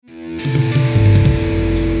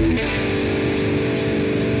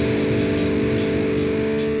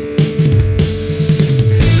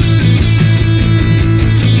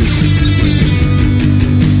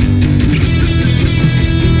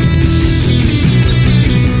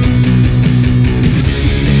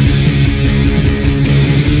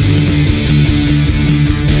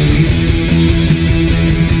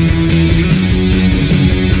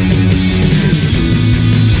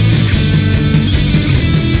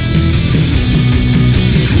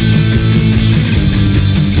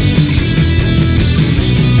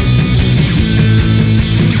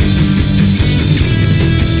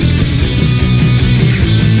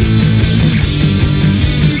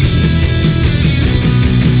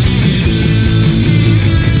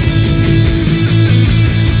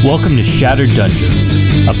Welcome to Shattered Dungeons,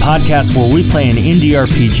 a podcast where we play an indie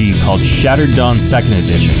RPG called Shattered Dawn 2nd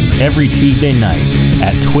Edition every Tuesday night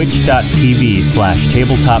at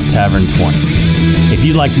twitch.tv/tabletoptavern20. If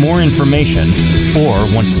you'd like more information or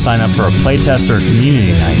want to sign up for a playtest or a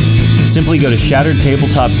community night, simply go to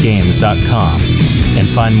shatteredtabletopgames.com and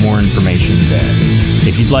find more information there.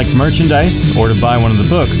 If you'd like merchandise or to buy one of the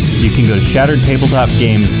books, you can go to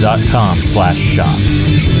shatteredtabletopgames.com/shop.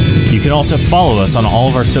 You can also follow us on all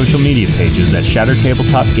of our social media pages at Shattered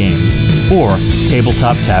Tabletop Games or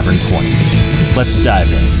Tabletop Tavern 20. Let's dive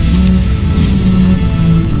in.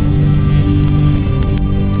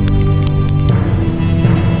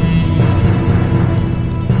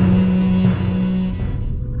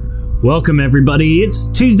 Welcome, everybody. It's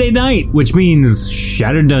Tuesday night, which means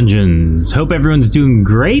Shattered Dungeons. Hope everyone's doing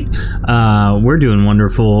great. We're doing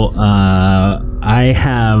wonderful. I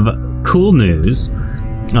have cool news.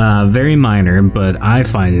 Very minor, but I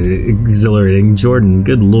find it exhilarating. Jordan,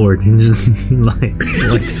 good lord, you're just like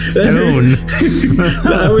stone.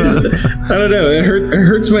 I don't know. It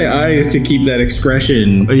hurts my eyes to keep that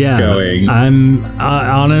expression going. I'm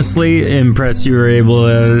honestly impressed you were able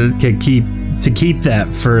to keep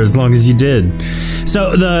that for as long as you did.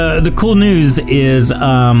 So the cool news is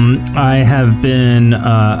I have been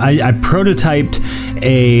I prototyped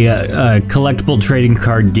a collectible trading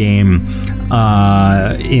card game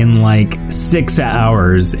in like 6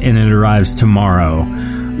 hours, and it arrives tomorrow.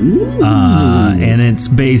 And it's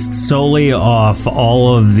based solely off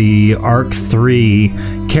all of the Arc 3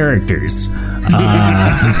 characters.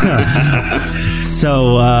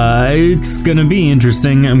 So it's gonna be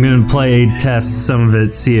interesting. I'm gonna play test some of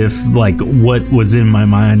it, see if like what was in my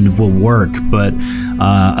mind will work. But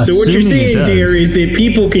so what you're saying, dear, is that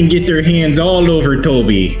people can get their hands all over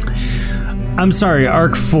Toby. I'm sorry,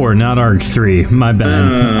 Arc 4, not Arc 3. My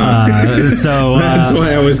bad. So that's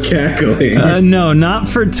why I was cackling. No, not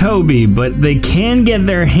for Toby, but they can get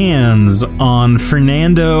their hands on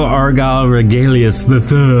Fernando Argyle Regalius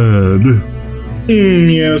III.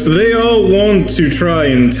 Yes, they all want to try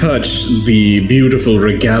and touch the beautiful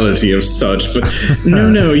regality of such, but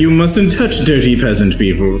no, you mustn't touch dirty peasant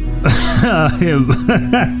people.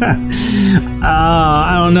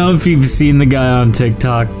 I don't know if you've seen the guy on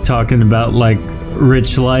TikTok talking about like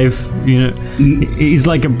rich life. You know, he's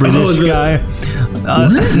like a British guy.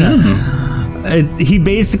 He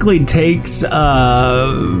basically takes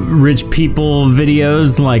rich people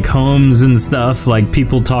videos, like homes and stuff, like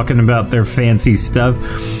people talking about their fancy stuff,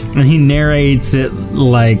 and he narrates it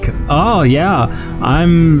like, oh yeah,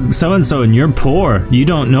 I'm so-and-so and you're poor. You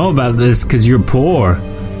don't know about this because you're poor.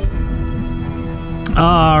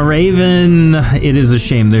 Raven, it is a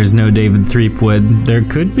shame there's no David Threepwood. There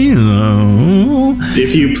could be, though.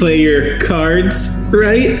 If you play your cards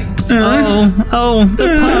right. The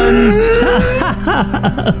puns.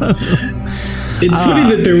 It's funny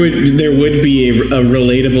that there would be a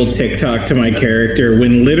relatable TikTok to my character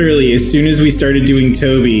when literally as soon as we started doing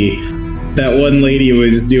Toby, that one lady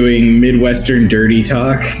was doing Midwestern dirty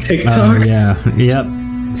talk TikToks. Yep.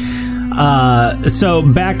 So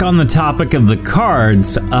back on the topic of the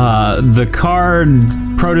cards, the card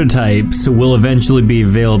prototypes will eventually be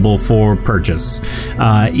available for purchase,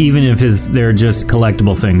 even if they're just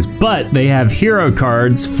collectible things. But they have hero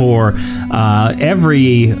cards for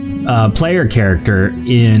every player character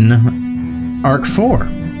in Arc 4.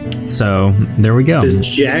 So there we go. Does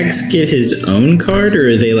Jax get his own card, or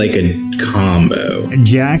are they like a combo?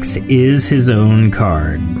 Jax is his own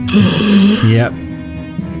card. Yep.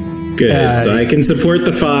 Good, so I can support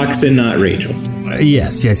the fox and not Rachel.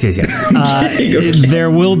 Yes. Okay. There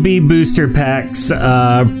will be booster packs,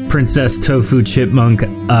 Princess Tofu Chipmunk,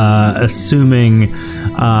 assuming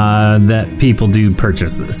that people do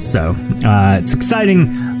purchase this. So it's exciting.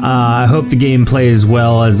 I hope the game plays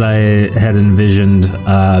well as I had envisioned,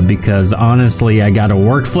 because honestly, I got a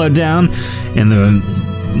workflow down, and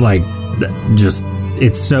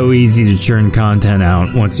it's so easy to churn content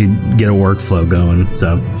out once you get a workflow going.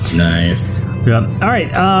 So nice. Yeah. All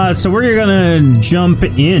right. So we're gonna jump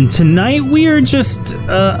in tonight. We are just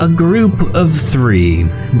a group of 3.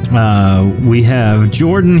 We have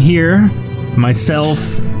Jordan here, myself,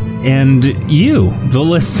 and you, the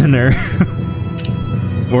listener.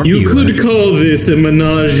 Or you viewer. Could call this a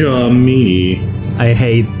menage a me. I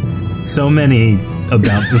hate so many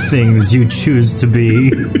about the things you choose to be.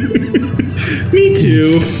 Me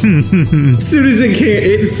too. As soon as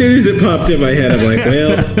it popped in my head, I'm like,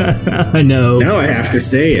 well, I know. Now I have to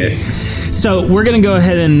say it. So we're going to go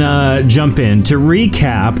ahead and jump in. To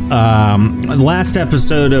recap, last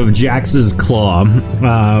episode of Jax's Claw,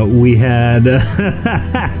 we had...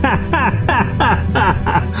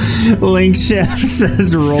 Link Chef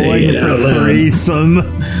says rolling for threesome.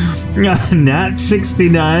 Nat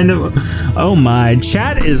 69. Oh my,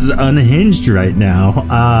 chat is unhinged right now.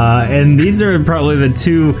 And these are probably the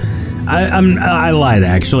two... I lied,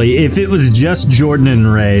 actually. If it was just Jordan and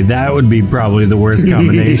Ray, that would be probably the worst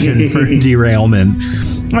combination for derailment.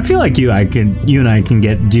 I feel like you and I can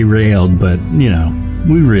get derailed, but, you know,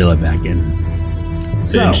 we reel it back in.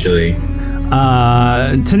 So, eventually.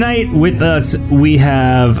 Tonight with us, we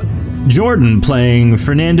have Jordan playing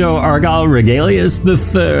Fernando Argyle Regalius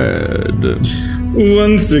III.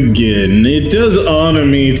 Once again, it does honor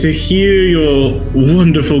me to hear your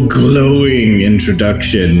wonderful glowing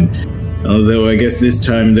introduction. Although I guess this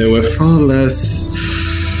time there were far less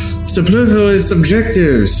superfluous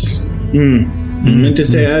adjectives. I meant to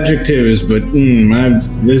say adjectives, but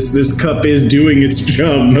this cup is doing its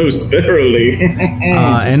job most thoroughly.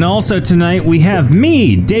 And also tonight we have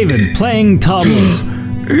me, David, playing Toddles.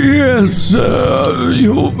 Yes,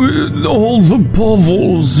 all the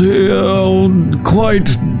bubbles here are quite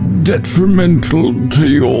detrimental to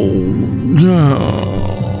your...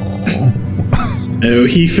 Oh,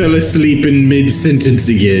 he fell asleep in mid-sentence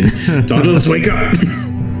again. Toddles, wake up!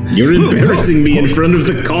 You're embarrassing me in front of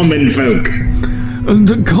the common folk.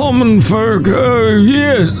 The common folk,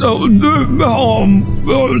 yes.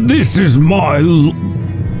 This is my...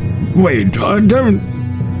 Wait,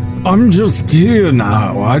 I'm just here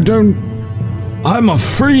now. I'm a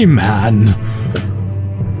free man.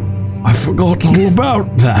 I forgot all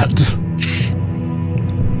about that.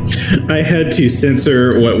 I had to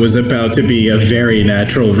censor what was about to be a very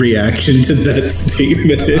natural reaction to that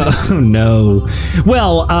statement. Oh, no.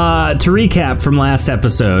 Well, to recap from last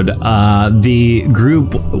episode, the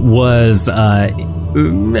group was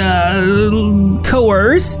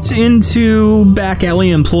coerced into back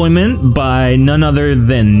alley employment by none other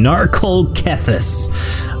than Narkol Kethis,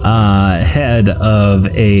 head of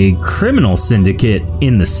a criminal syndicate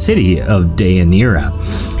in the city of Deanira.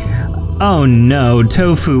 Oh no,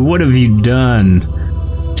 Tofu, what have you done?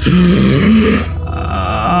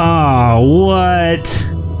 Oh, what?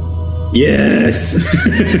 Yes.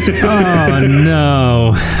 Oh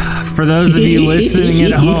no. For those of you listening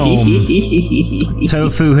at home,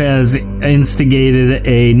 Tofu has instigated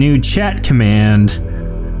a new chat command.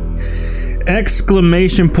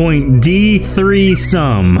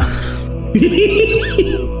 !D3sum.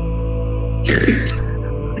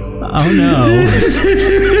 Oh no.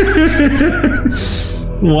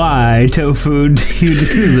 Why, Tofu, do you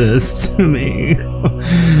do this to me?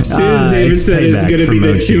 As soon as David said it's going to be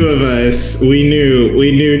the two of us, we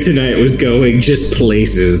knew tonight was going just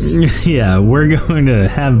places. Yeah, we're going to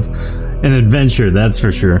have an adventure, that's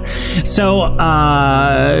for sure. So,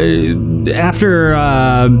 after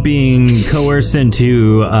being coerced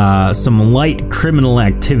into some light criminal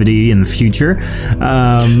activity in the future,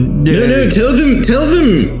 no, tell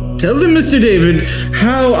them, Mr. David,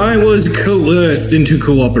 how I was coerced into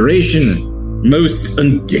cooperation most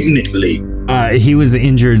indignantly. He was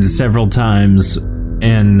injured several times,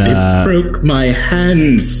 and they broke my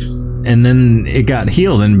hands, and then it got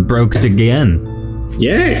healed and broke again.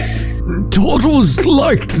 Yes. Toddles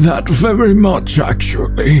liked that very much,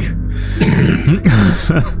 actually.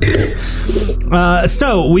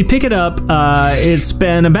 So we pick it up. It's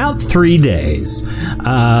been about 3 days.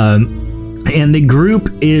 And the group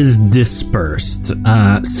is dispersed.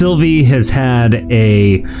 Sylvie has had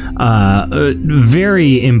a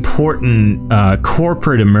very important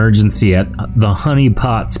corporate emergency at the Honey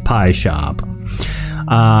Pot's Pie Shop.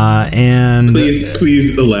 And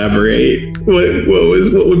please elaborate. What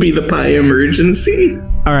would be the pie emergency?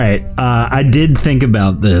 All right, I did think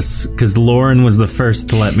about this because Lauren was the first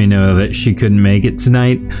to let me know that she couldn't make it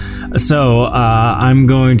tonight. So I'm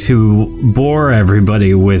going to bore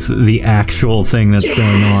everybody with the actual thing that's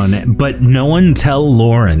going on. But no one tell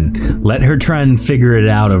Lauren. Let her try and figure it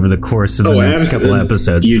out over the course of the next couple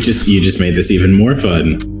episodes. You just made this even more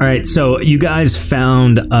fun. All right, so you guys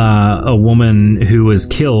found a woman who was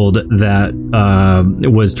killed that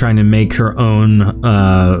was trying to make her own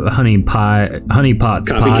honey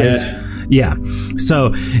pot's pies. Yeah,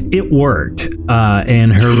 so it worked,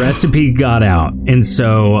 and her recipe got out, and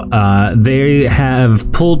so they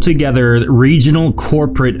have pulled together regional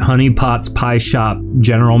corporate Honey Pot's Pie Shop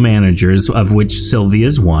general managers, of which Sylvia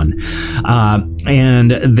is one,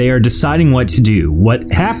 and they are deciding what to do.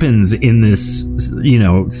 What happens in this,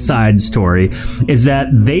 side story is that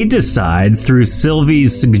they decide through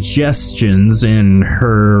Sylvie's suggestions and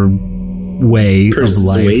her way of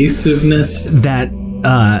life. Persuasiveness? That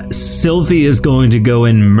Sylvie is going to go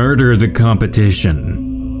and murder the competition.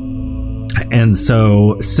 And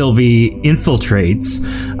so Sylvie infiltrates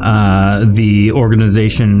the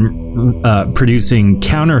organization producing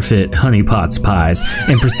counterfeit Honey Pot's pies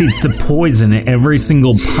and proceeds to poison every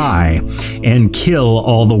single pie and kill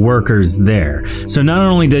all the workers there. So not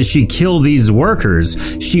only does she kill these workers,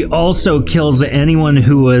 she also kills anyone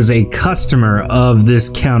who is a customer of this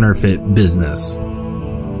counterfeit business.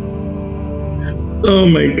 Oh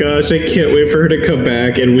my gosh, I can't wait for her to come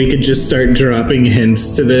back and we could just start dropping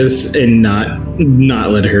hints to this and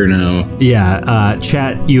not let her know. Yeah,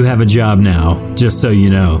 chat, you have a job now, just so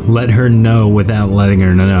you know. Let her know without letting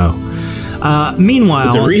her know. Meanwhile...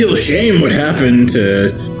 It's a real shame what happened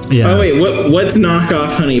to... Yeah. Oh wait, what's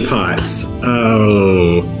knockoff Honey Pots?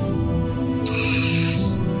 Oh...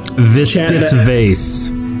 Viscous vase.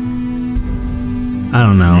 I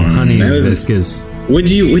don't know. Honey is viscous.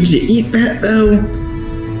 Would you eat that though?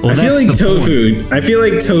 Well, I feel like tofu. I feel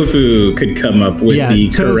like tofu could come up with the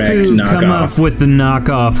correct knockoff. Come up with the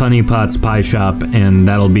knockoff Honey Pot's Pie Shop, and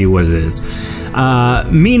that'll be what it is.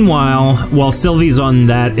 Meanwhile, while Sylvie's on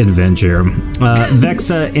that adventure,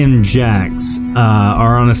 Vexa and Jax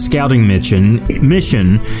are on a scouting mission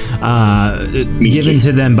given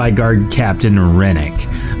to them by Guard Captain Rennick.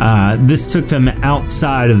 This took them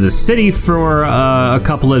outside of the city for a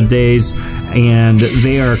couple of days, and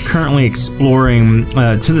they are currently exploring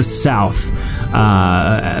to the south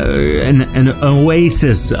an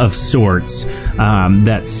oasis of sorts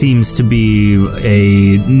that seems to be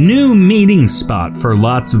a new meeting spot for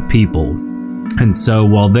lots of people. And so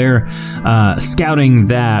while they're scouting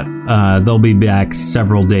that, they'll be back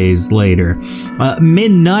several days later.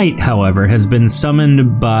 Midnight, however, has been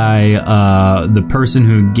summoned by the person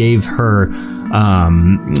who gave her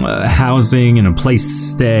housing and a place to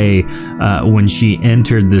stay when she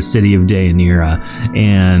entered the city of Deanira,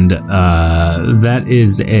 and that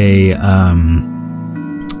is a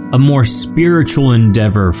more spiritual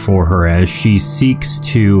endeavor for her as she seeks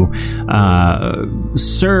to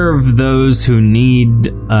serve those who need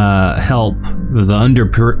help, the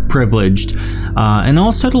underprivileged, and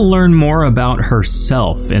also to learn more about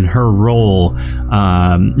herself and her role,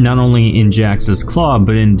 not only in Jax's Claw,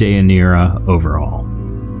 but in Deanira overall.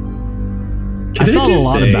 I thought a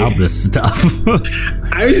lot about this stuff.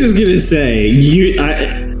 I was just gonna say,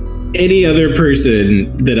 any other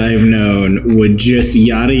person that I've known would just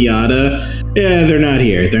yada yada. Yeah, they're not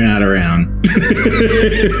here. They're not around.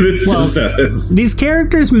 This just us. These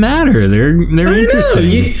characters matter. They're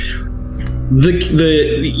interesting.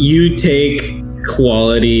 You take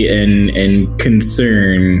quality and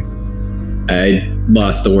concern. I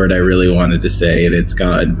lost the word I really wanted to say, and it's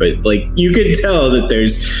gone. But like, you could tell that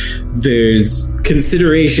there's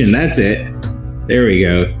consideration. That's it. There we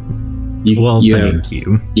go. Thank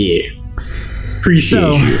you. Yeah.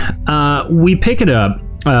 Appreciate you. We pick it up.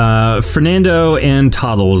 Fernando and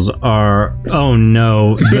Toddles are... Oh,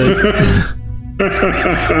 no.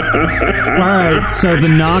 Alright, so the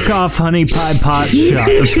knockoff Honey Pie Pot Shop...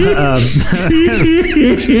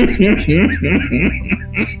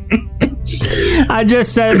 I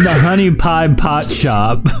just said the Honey Pie Pot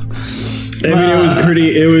Shop. I mean,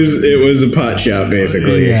 it was a pot shop,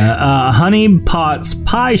 basically. Yeah, Honey Pot's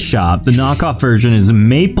Pie Shop. The knockoff version is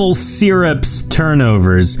maple syrups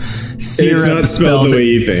turnovers. Syrup, it's not spelled the way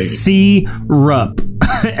you think. Syrup.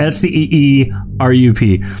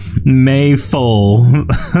 SEERUP.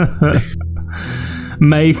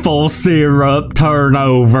 Maple syrup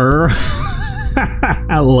turnover.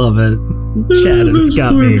 I love it. Chad has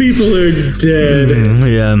got me. People are dead.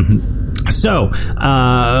 Yeah. So,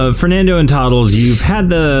 Fernando and Toddles, you've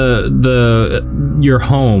had your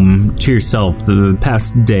home to yourself the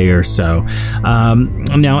past day or so.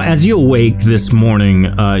 Now, as you awake this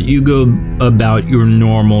morning, you go about your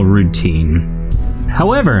normal routine.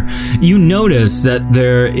 However, you notice that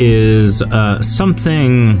there is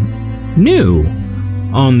something new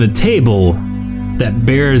on the table that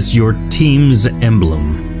bears your team's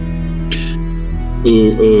emblem.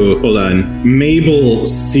 Ooh, hold on. Maple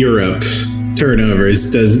syrup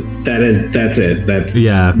turnovers. That's it. That's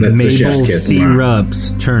Maple the chef's kiss.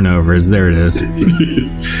 Syrups turnovers. There it is.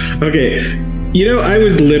 Okay. You know, I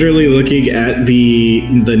was literally looking at the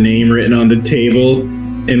name written on the table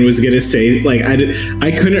and was gonna say, like,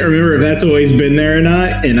 I couldn't remember if that's always been there or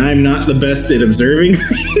not, and I'm not the best at observing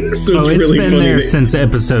things. So it's really been funny there since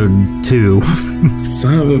episode 2.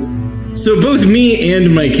 So both me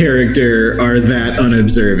and my character are that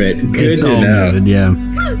unobservant. Good it's to all know. Good, yeah.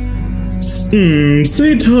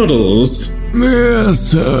 Say, Toddles. Yes,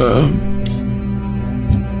 sir.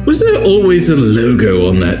 Was there always a logo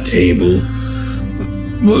on that table?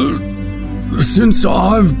 Well, since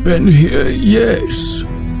I've been here, yes.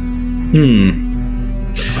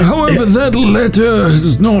 However, that letter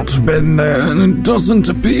has not been there, and it doesn't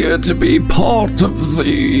appear to be part of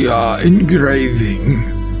the engraving.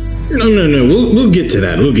 No. We'll get to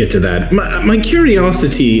that. We'll get to that. My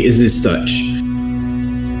curiosity is as such.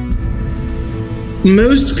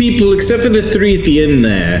 Most people, except for the 3 at the end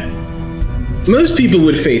there, most people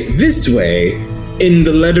would face this way, and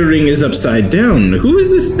the lettering is upside down. Who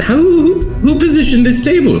is this? Who positioned this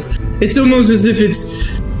table? It's almost as if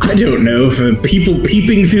it's, I don't know, for people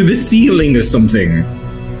peeping through the ceiling or something.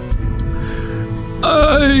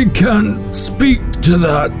 I can't speak to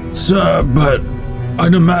that, sir, but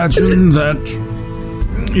I'd imagine that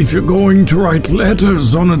if you're going to write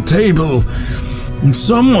letters on a table,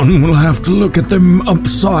 someone will have to look at them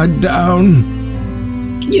upside down.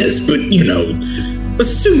 Yes, but,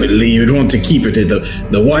 assumedly you'd want to keep it at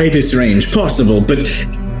the widest range possible, but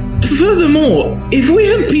furthermore, if we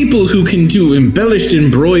have people who can do embellished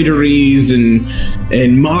embroideries and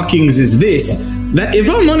markings as this, that if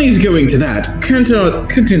our money's going to that, couldn't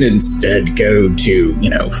it instead go to,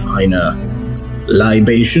 finer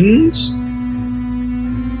libations?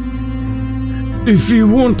 If you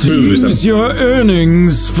want to use your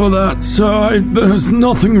earnings for that, sir, there's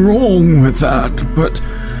nothing wrong with that, but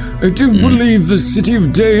I do believe the city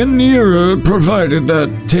of Deanira provided that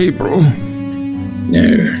table.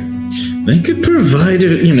 No. They could provide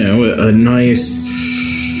a nice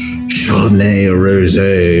Chardonnay or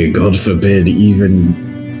Rosé, God forbid, even,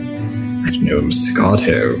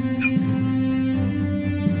 Moscato.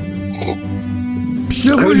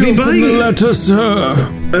 Shall we open the letter, sir?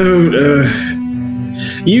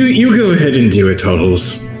 You go ahead and do it,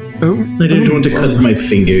 Toddles. I don't want to cut my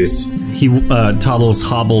fingers. Toddles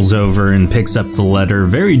hobbles over and picks up the letter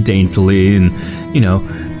very daintily and,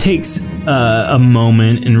 takes a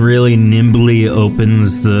moment and really nimbly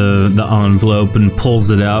opens the envelope and pulls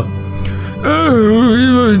it out.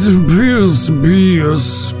 Oh, it appears to be a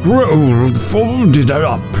scroll folded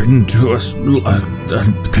up into a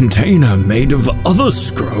container made of other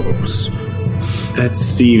scrolls. That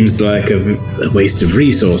seems like a waste of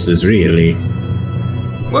resources, really.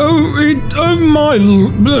 Well,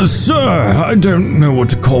 sir, I don't know what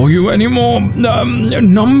to call you anymore.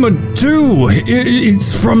 Number 2,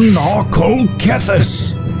 it's from Narco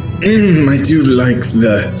Kethis. I do like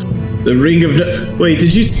the ring of... Wait,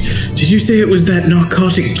 did you say it was that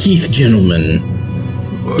narcotic Keith gentleman?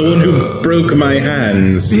 The one who broke my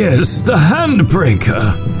hands? Yes, the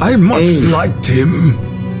handbreaker. I much liked him.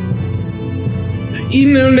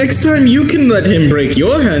 Next time you can let him break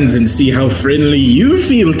your hands and see how friendly you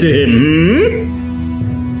feel to him.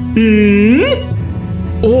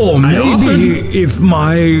 Or maybe, if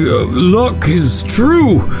my luck is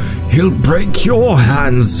true, he'll break your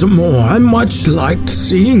hands some more. I much liked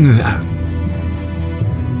seeing that.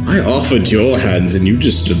 I offered your hands and you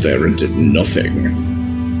just stood there and did nothing.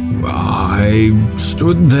 I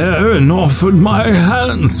stood there and offered my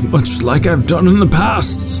hands, much like I've done in the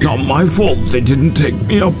past. It's not my fault they didn't take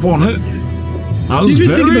me up on it. I was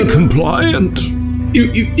very compliant.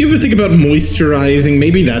 You ever think about moisturizing?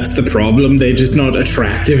 Maybe that's the problem. They're just not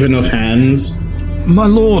attractive enough hands. My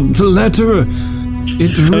lord, the letter,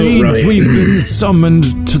 it reads we've been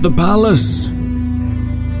summoned to the palace.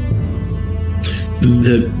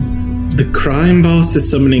 The crime boss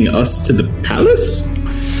is summoning us to the palace?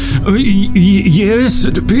 Yes,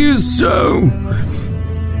 it appears so.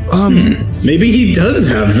 Maybe he does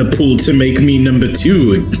have the pull to make me number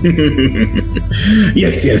 2.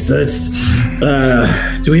 Yes, let's...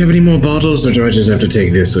 do we have any more bottles, or do I just have to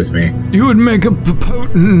take this with me? You would make a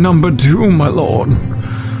potent number 2, my lord.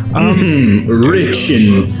 Rich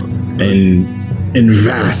and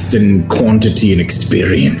vast in quantity and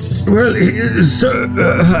experience. Well, sir,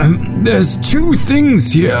 there's 2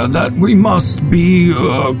 things here that we must be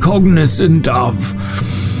cognizant of.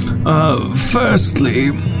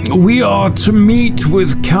 Firstly, we are to meet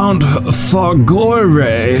with Count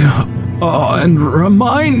Fargore and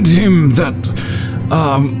remind him that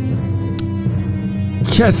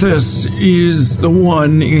Kethis is the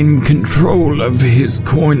one in control of his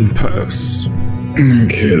coin purse.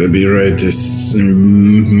 Okay, let me write this.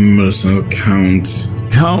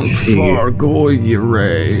 Count Fargore.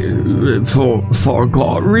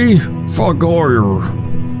 Fargore.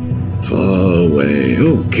 Far away.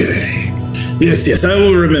 Okay. Yes, I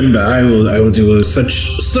will remember. I will do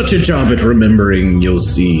such a job at remembering, you'll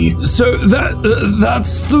see. So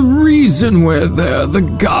that's the reason we're there. The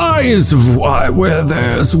guise of why we're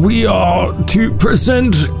there is we are to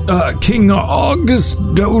present King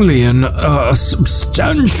Augustolian a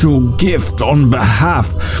substantial gift on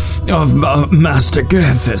behalf of Master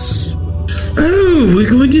Gethys. Oh, we're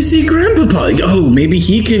going to see Grandpapa. Oh, maybe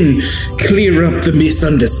he can clear up the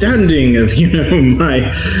misunderstanding of,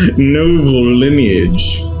 my noble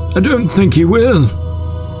lineage. I don't think he will.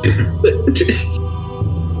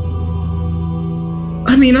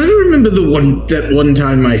 I mean, I remember that one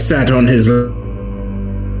time I sat on his...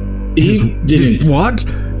 He didn't... What?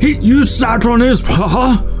 You sat on his...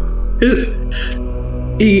 Huh?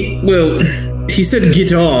 He said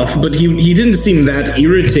get off, but he didn't seem that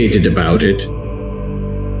irritated about it.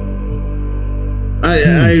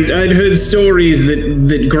 I'd heard stories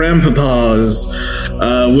that grandpapas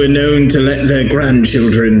were known to let their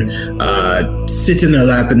grandchildren sit in their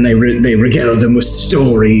lap, and they regale them with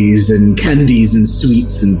stories and candies and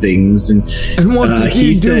sweets and things. And what did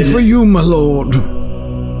he do for you, my lord?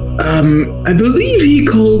 I believe he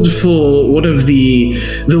called for one of the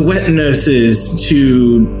wet nurses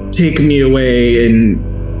to take me away, and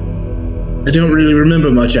I don't really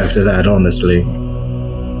remember much after that, honestly.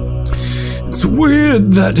 It's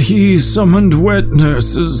weird that he summoned wet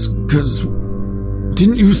nurses, because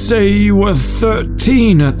didn't you say you were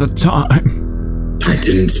 13 at the time? I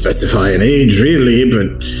didn't specify an age, really,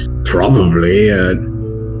 but probably.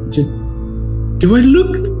 Do I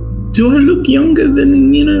look younger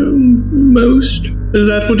than, most? Is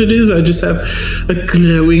that what it is? I just have a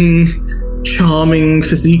glowing, charming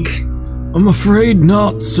physique? I'm afraid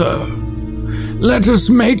not, sir. Let us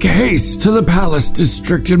make haste to the Palace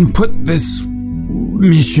District and put this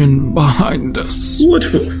mission behind us.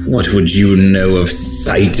 What would you know of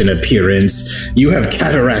sight and appearance? You have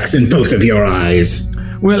cataracts in both of your eyes.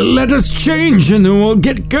 Well, let us change and then we'll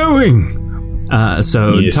get going. Toddles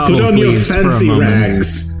put on your fancy for a moment.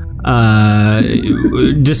 Rags.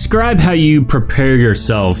 Describe how you prepare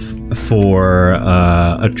yourself for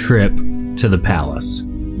a trip to the palace.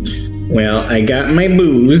 Well, I got my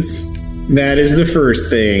booze. That is the first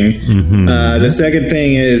thing. Mm-hmm. The second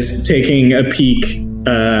thing is taking a peek.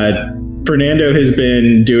 Fernando has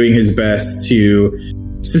been doing his best to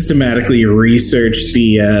systematically research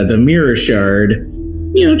the mirror shard.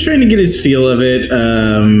 Trying to get his feel of it.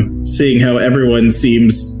 Seeing how everyone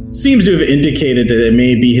seems to have indicated that it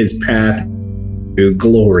may be his path to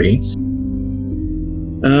glory.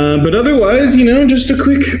 But otherwise, just a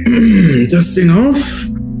quick dusting off.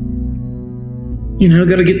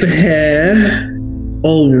 Gotta get the hair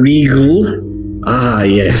all regal. Ah,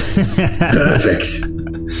 yes. Perfect.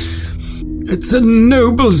 It's a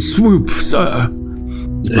noble swoop, sir.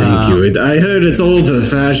 Thank you. I heard it's all the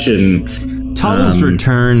fashion. Toddles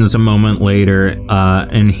returns a moment later,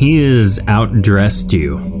 and he has outdressed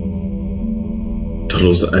you.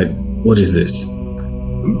 Toddles, what is this?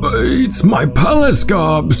 It's my palace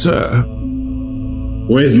garb, sir.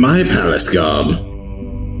 Where's my palace garb?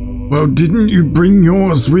 Well, didn't you bring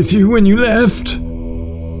yours with you when you left?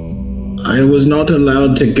 I was not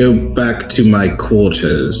allowed to go back to my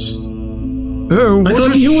quarters. Oh, what I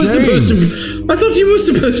thought you were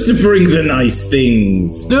supposed to bring the nice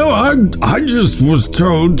things. No, I just was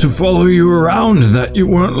told to follow you around, that you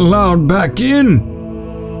weren't allowed back in.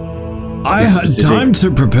 I had time to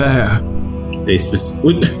prepare. I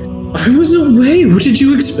was away. What did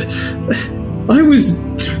you expect? I was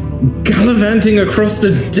gallivanting across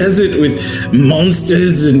the desert with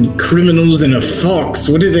monsters and criminals and a fox.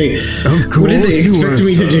 What did they expect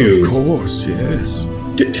me to do? Of course, yes.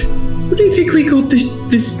 What do you think we called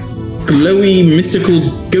this glowy,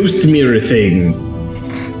 mystical ghost mirror thing?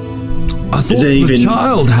 I thought the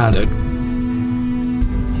child had it.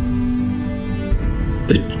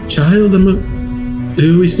 The child?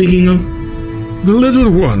 Who are we speaking of? The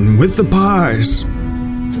little one with the pies.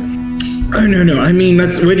 Oh, no. I mean,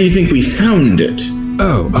 where do you think we found it?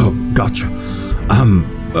 Oh, gotcha.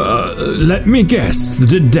 Let me guess.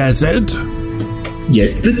 The desert?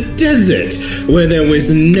 Yes, the desert, where there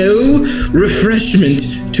was no refreshment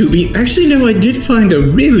to be... Actually, no, I did find a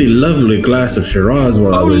really lovely glass of Shiraz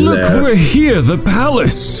while I was there. Oh, look, we're here, the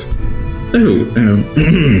palace.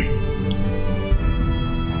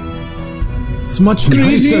 It's much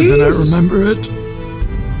nicer than I remember it.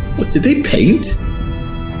 What, did they paint?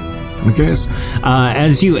 I guess.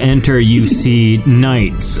 As you enter, you see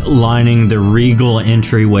knights lining the regal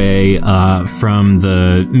entryway from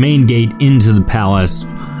the main gate into the palace,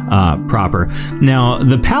 proper. Now,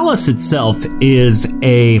 the palace itself is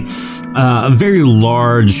a very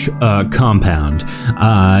large compound.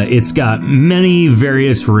 It's got many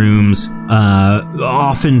various rooms.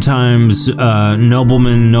 Oftentimes,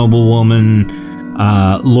 noblemen, noblewomen,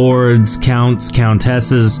 lords, counts,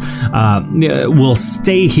 countesses will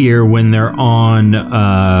stay here when they're on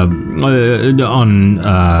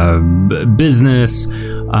business,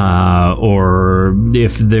 or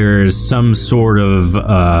if there's some sort of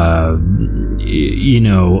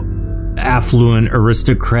affluent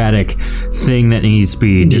aristocratic thing that needs to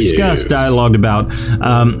be discussed, dialogued about.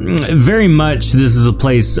 Very much this is a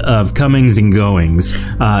place of comings and goings,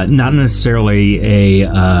 not necessarily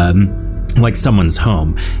like someone's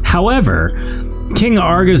home. However, King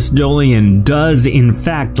Argus Dolian does in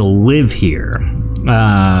fact live here.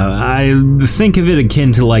 I think of it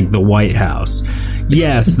akin to like the White House.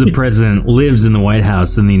 Yes, the president lives in the White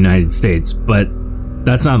House in the United States, but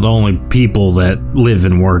that's not the only people that live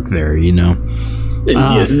and work there,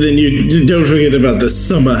 Yes, then you don't forget about the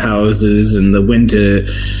summer houses and the winter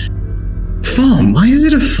farm. Why is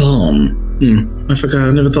it a farm? I forgot.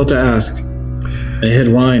 I never thought to ask. I had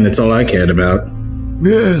wine. That's all I cared about.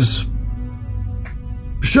 Yes.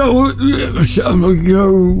 Shall we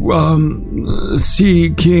go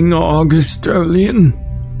see King Augustolian?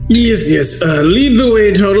 Yes. Lead the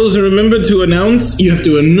way, Toddles, and remember to announce. You have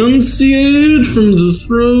to enunciate from the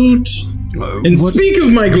throat. And speak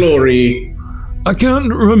of my glory. I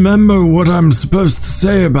can't remember what I'm supposed to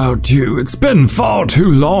say about you. It's been far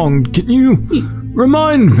too long. Can you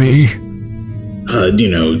remind me?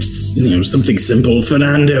 Something simple.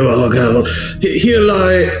 Fernando Argyle. Here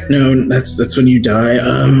lie. No, that's when you die.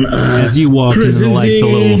 As you walk into like the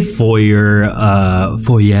little foyer,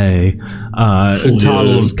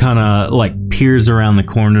 Toddles kind of like peers around the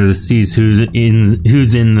corner to see who's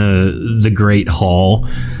in the great hall.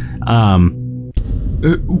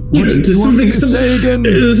 Something to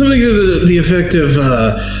the effect of,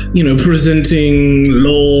 presenting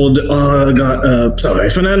Lord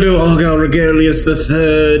Fernando Argyle Regalius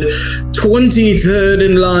III, 23rd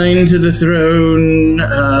in line to the throne,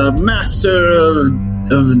 Master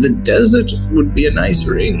of the Desert would be a nice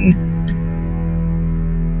ring.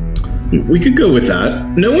 We could go with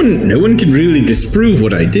that. No one can really disprove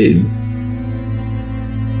what I did.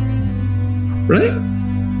 Right?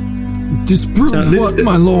 Disprove what,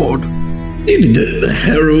 my lord? The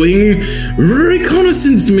harrowing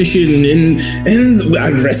reconnaissance mission, and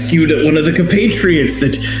I rescued one of the compatriots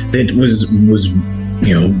that was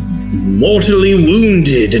mortally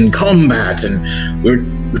wounded in combat, and we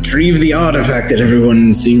retrieved the artifact that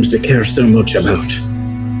everyone seems to care so much about.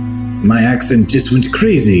 My accent just went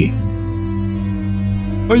crazy.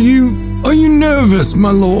 Are you nervous,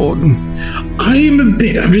 my lord? I am a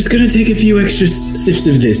bit. I'm just gonna take a few extra sips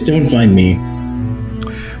of this. Don't find me.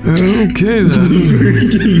 Okay, then.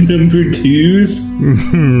 First of number twos.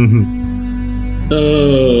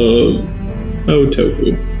 Oh,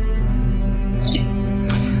 tofu.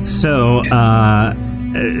 So,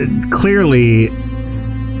 clearly,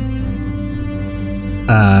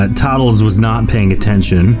 Toddles was not paying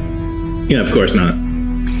attention. Yeah, of course not.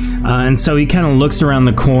 And so he kind of looks around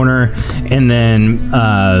the corner and then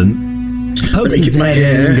pokes his head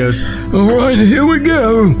in and goes, "All right, here we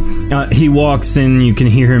go." He walks in. You can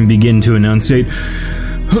hear him begin to enunciate,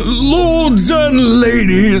 "Lords and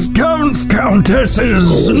ladies, counts,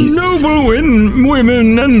 countesses, noble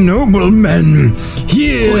women and noble men,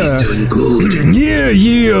 hear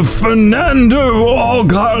ye of Fernando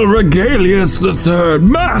Argyle Regalius III,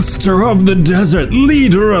 Master of the Desert,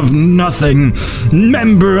 Leader of Nothing,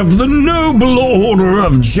 Member of the Noble Order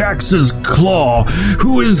of Jax's Claw,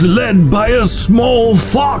 who is led by a small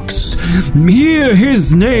fox. Hear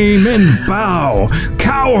his name and bow,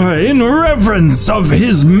 cower in reverence of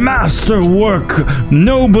his masterwork,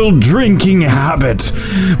 noble drinking habit,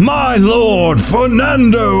 my lord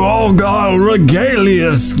Fernando Argyle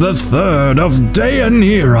Regalius III of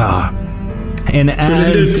Deianira." And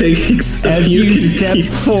as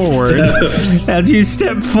you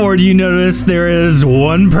step forward, you notice there is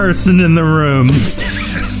one person in the room.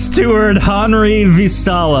 Steward Henry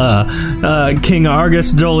Visala, King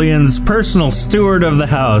Argus Dolian's personal steward of the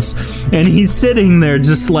house. And he's sitting there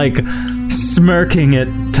just like smirking at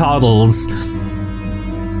Toddles.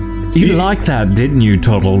 You liked that, didn't you,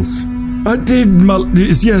 Toddles? I did,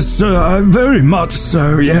 yes, very much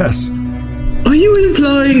so, yes. Are you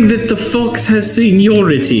implying that the fox has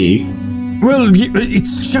seniority? Well,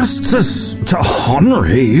 it's just to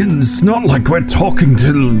Henry. It's not like we're talking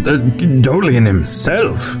to Dolian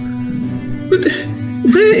himself. But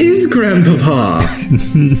where is Grandpapa?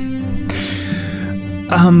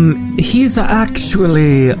 He's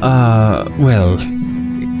actually, why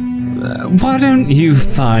don't you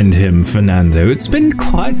find him, Fernando? It's been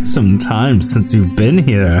quite some time since you've been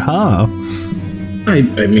here, huh?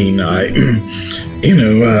 I've been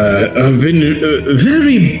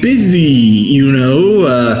very busy,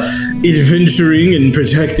 adventuring and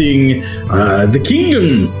protecting the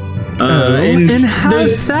kingdom. And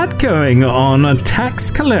how's that going on a tax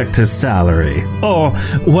collector's salary? Or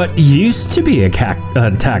what used to be a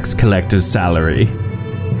tax collector's salary?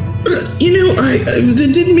 I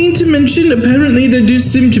didn't mean to mention, apparently there do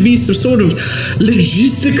seem to be some sort of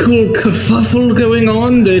logistical kerfuffle going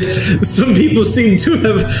on that some people seem to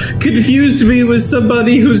have confused me with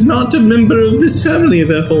somebody who's not a member of this family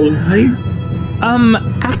their whole life.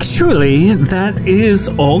 Actually, that is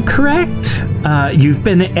all correct. You've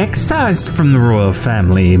been excised from the royal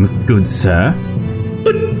family, good sir.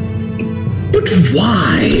 But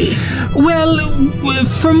why? Well,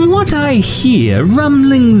 from what I hear,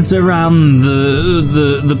 rumblings around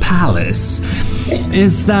the palace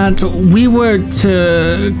is that we were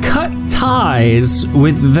to cut ties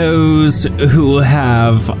with those who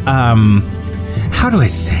have, how do I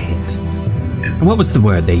say it? What was the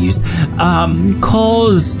word they used?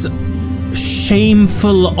 Caused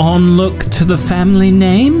shameful onlook to the family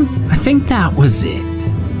name? I think that was it.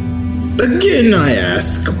 Again, I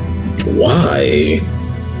ask, why?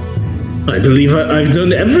 I believe I've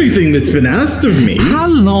done everything that's been asked of me. How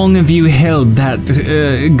long have you held that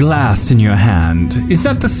glass in your hand? Is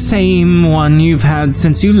that the same one you've had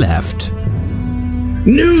since you left?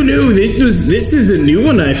 No, this is a new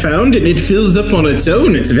one I found, and it fills up on its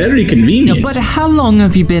own. It's very convenient. No, but how long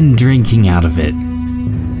have you been drinking out of it?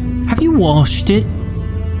 Have you washed it?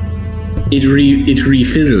 It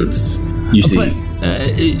refills, you see.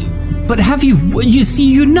 But have you... You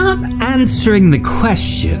see, you're not answering the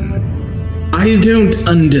question. I don't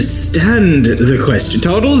understand the question.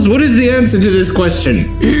 Toddles, what is the answer to this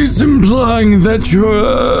question? He's implying that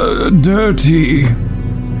you're dirty,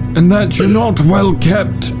 and that you're not well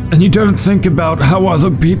kept, and you don't think about how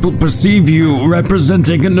other people perceive you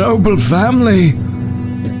representing a noble family.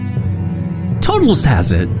 Toddles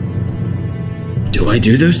has it. Do I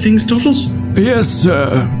do those things, Toddles? Yes,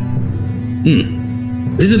 sir.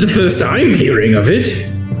 This is the first I'm hearing of it.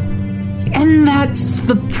 And that's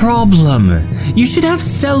the problem. You should have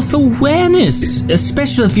self-awareness,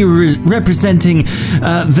 especially if you're representing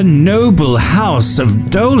the noble house of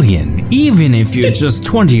Dolian, even if you're just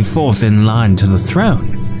 24th in line to the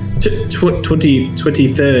throne.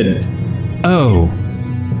 23rd. Oh.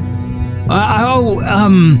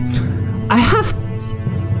 I have...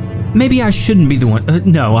 Maybe I shouldn't be the one.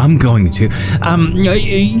 No, I'm going to.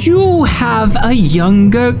 You have a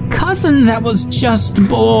younger cousin that was just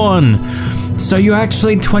born. So you're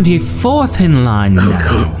actually 24th in line now.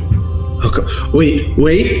 Okay. Wait.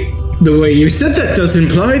 The way you said that does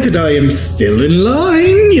imply that I am still in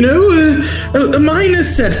line, a minor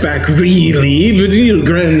setback, really, but in the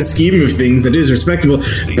grand scheme of things, that is respectable.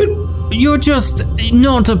 But you're just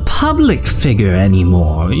not a public figure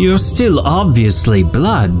anymore. You're still obviously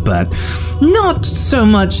blood, but not so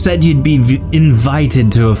much that you'd be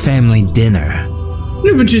invited to a family dinner.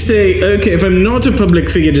 No, but you say, okay, if I'm not a public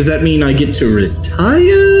figure, does that mean I get to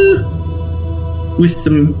retire? With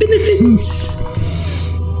some benefits?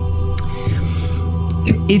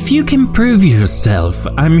 If you can prove yourself,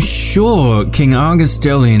 I'm sure King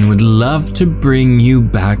Augustolian would love to bring you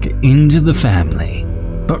back into the family.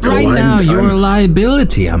 But right now, you're a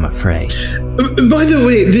liability, I'm afraid. By the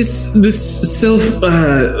way, this self,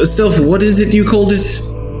 what is it you called it?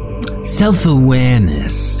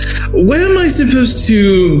 Self-awareness. Where am I supposed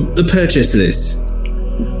to purchase this?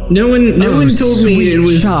 No one told me it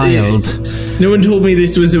was. Child. No one told me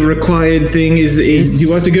this was a required thing. Do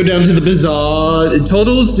you have to go down to the bazaar?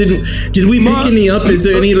 Toddles, did we pick any up? Is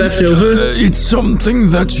there any left over? It's something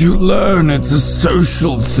that you learn. It's a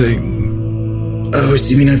social thing. Oh,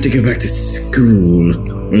 so you mean I have to go back to school?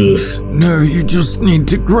 Ugh. No, you just need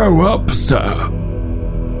to grow up, sir.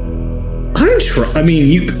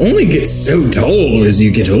 You only get so tall as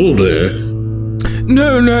you get older.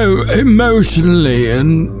 No, emotionally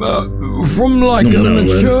and from a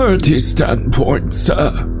maturity standpoint,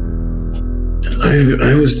 sir.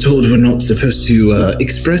 I was told we're not supposed to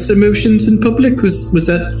express emotions in public. Was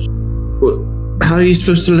that... How are you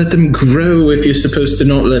supposed to let them grow if you're supposed to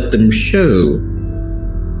not let them show?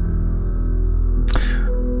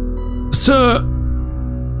 Sir,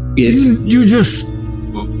 yes. You just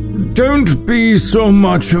don't be so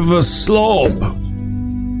much of a slob.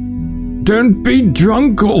 Don't be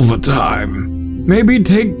drunk all the time. Maybe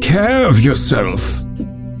take care of yourself.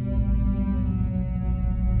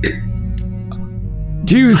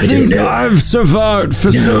 Do you think I've survived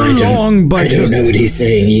for so long by just... I don't know what he's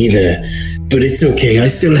saying either, but it's okay, I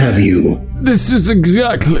still have you. This is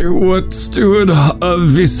exactly what Steward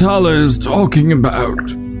Visala is talking about.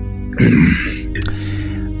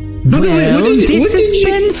 By the way, this has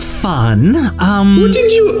been fun. What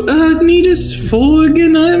did you need us for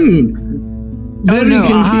again? I'm very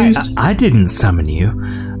confused. I didn't summon you.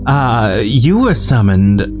 You were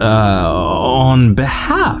summoned on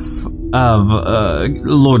behalf of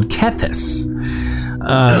Lord Kethis.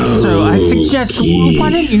 So I suggest, why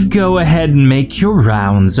don't you go ahead and make your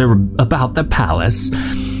rounds about the palace,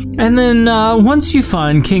 and then once you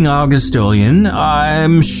find King Augustolian,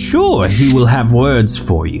 I'm sure he will have words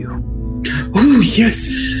for you. Oh,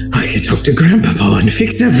 yes. I can talk to Grandpapa and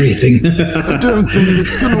fix everything. I don't think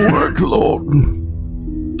it's gonna work, Lord.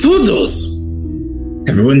 Toddles!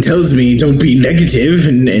 Everyone tells me don't be negative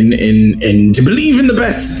and to believe in the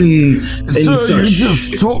best and so such. You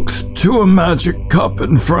just talked to a magic cup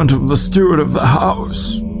in front of the steward of the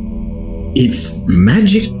house. It's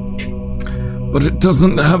magic. But it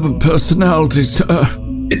doesn't have a personality, sir.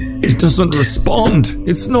 It doesn't respond.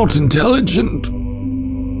 It's not intelligent.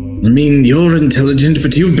 I mean, you're intelligent,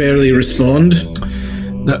 but you barely respond.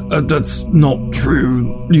 That's not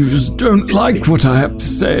true. You just don't like what I have to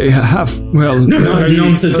say.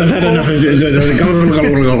 Nonsense. I've had enough of it.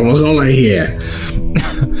 That's all I hear.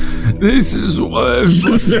 This is why...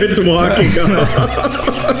 Starts walking off.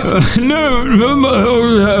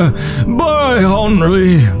 Bye,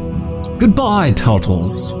 Henri. Goodbye,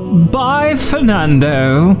 Toddles. Bye,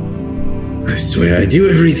 Fernando. I swear, I do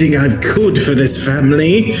everything I could for this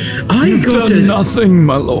family. You've done nothing,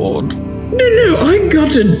 my lord. No,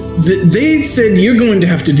 they said you're going to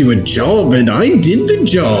have to do a job, and I did the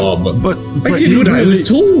job. But I did what I was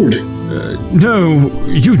told. No,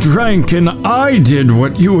 you drank, and I did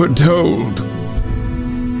what you were told.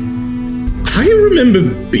 I remember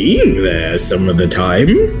being there some of the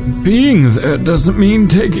time. Being there doesn't mean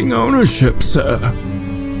taking ownership, sir.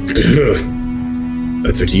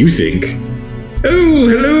 That's what you think. Oh,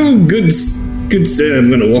 hello, good sir. I'm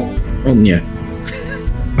gonna walk on you.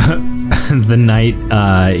 The knight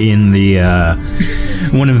in the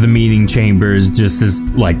one of the meeting chambers just is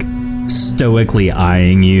like stoically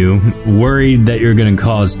eyeing you, worried that you're gonna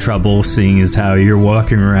cause trouble, seeing as how you're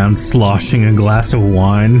walking around sloshing a glass of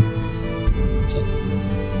wine.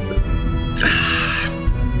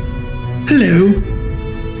 Hello.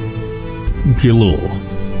 Hello.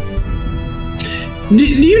 Do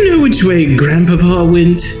you know which way Grandpapa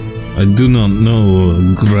went? I do not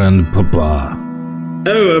know, Grandpapa.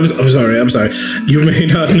 Oh, I'm sorry. You may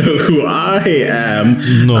not know who I am.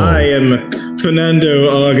 No. I am Fernando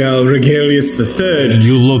Argyle Regalius III.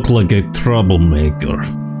 You look like a troublemaker.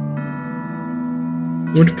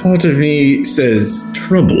 What part of me says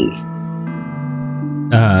trouble?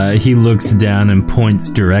 He looks down and points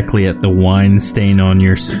directly at the wine stain on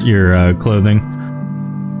your clothing.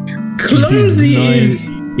 Clumsy is...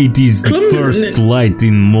 It is the first light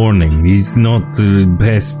in morning. It's not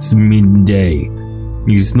past midday.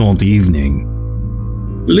 It's not evening.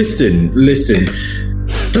 Listen.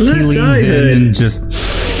 The last I heard...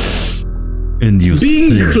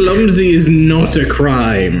 Being clumsy is not a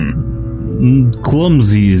crime.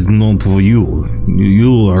 Clumsy is not for you.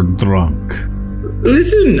 You are drunk.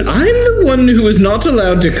 Listen, I'm the one who is not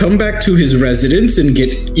allowed to come back to his residence and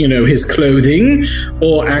get, his clothing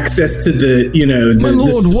or access to the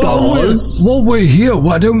spas. While we're here,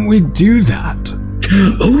 why don't we do that?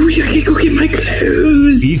 Oh, you can go get my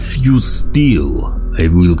clothes. If you steal, I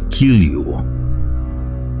will kill you.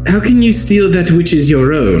 How can you steal that which is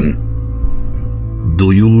your own?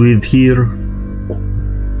 Do you live here?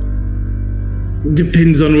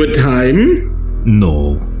 Depends on what time.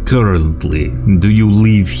 No, currently. Do you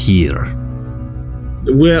live here?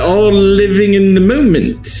 We're all living in the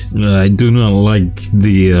moment. I do not like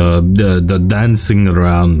the dancing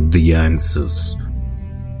around the answers.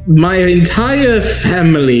 My entire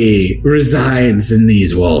family resides in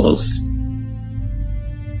these walls.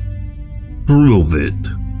 Prove it.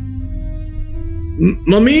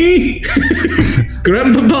 Mommy?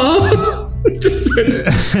 Grandpapa?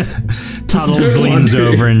 Toddles leans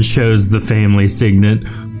over and shows the family signet.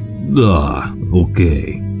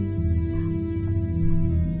 Okay.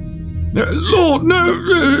 Lord, no!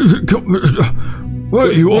 Where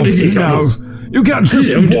are you off to now? You can't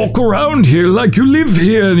just walk around here like you live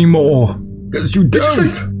here anymore. Because you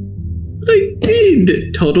don't. I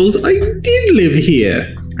did, Toddles. I did live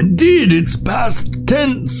here. Did? It's past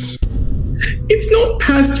tense. It's not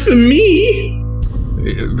past for me.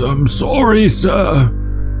 I'm sorry, sir.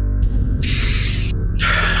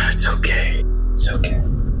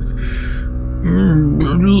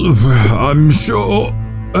 I'm sure.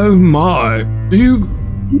 Oh my. You.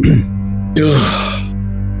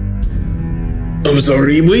 I'm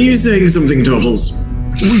sorry, were you saying something, Toddles?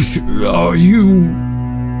 Are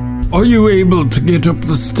you able to get up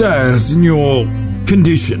the stairs in your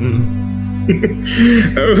condition?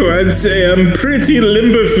 Oh, I'd say I'm pretty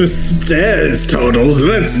limber for stairs, Toddles.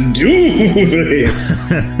 Let's do this.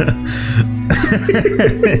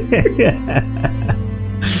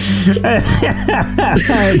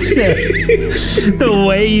 The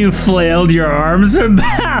way you flailed your arms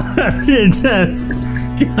about it just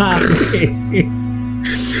got me.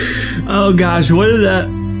 Oh gosh, what did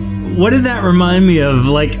that remind me of?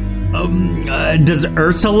 Like, does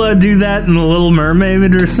Ursula do that in The Little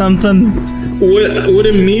Mermaid or something? What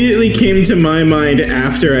immediately came to my mind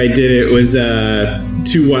after I did it was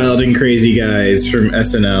Two Wild and Crazy Guys from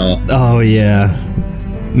SNL. Oh yeah,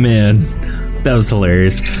 man, that was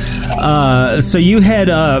hilarious. So you head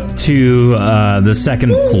up to the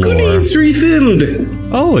second floor. Goody, it's refilled.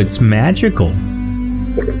 Oh, it's magical.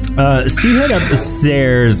 So you head up the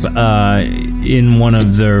stairs in one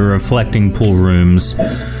of the reflecting pool rooms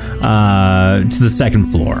to the second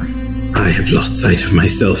floor. I have lost sight of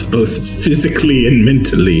myself, both physically and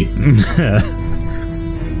mentally.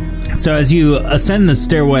 So as you ascend the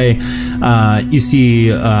stairway, you see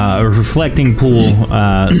a reflecting pool.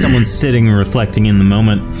 Someone's sitting, reflecting in the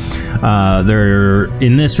moment.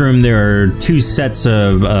 In this room, there are two sets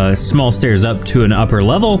of small stairs up to an upper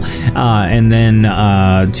level, and then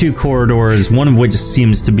two corridors, one of which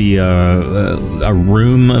seems to be a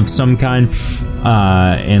room of some kind,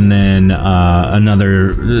 and then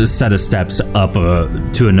another set of steps up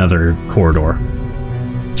to another corridor.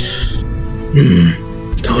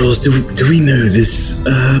 Toddles, do we know this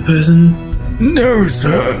person? No,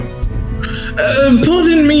 sir.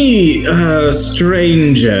 Pardon me,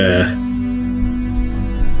 stranger.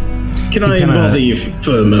 Can I bother you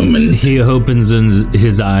for a moment? He opens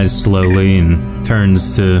his eyes slowly and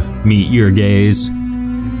turns to meet your gaze.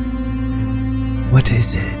 What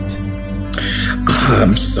is it?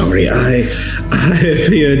 I'm sorry, I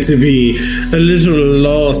appear to be a little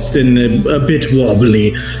lost and a bit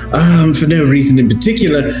wobbly, for no reason in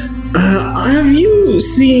particular. Have you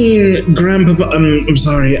seen Grandpapa,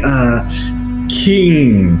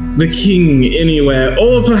 the King anywhere?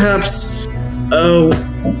 Or perhaps,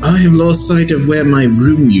 I have lost sight of where my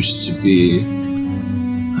room used to be.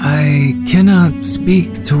 I cannot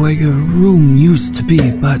speak to where your room used to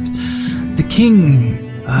be, but the King,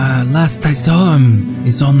 last I saw him,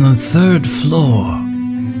 is on the 3rd floor.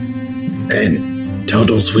 And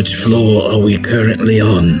Toddles, which floor are we currently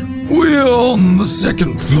on? We're on the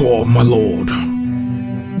 2nd floor, my lord.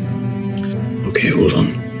 Okay, hold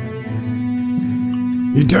on.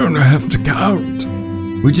 You don't have to count.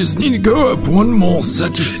 We just need to go up one more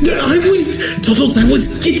set of stairs. Toddles, I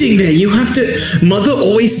was getting there. Mother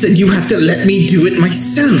always said you have to let me do it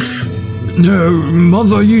myself. No,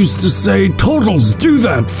 Mother used to say, Toddles, do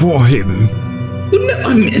that for him. Well, no,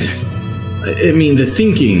 I mean the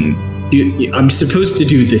thinking. I'm supposed to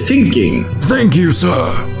do the thinking. Thank you,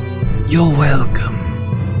 sir. You're welcome.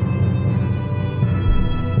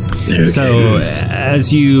 Okay. So,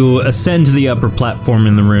 as you ascend to the upper platform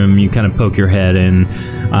in the room, you kind of poke your head in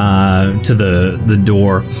to the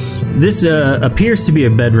door. This appears to be a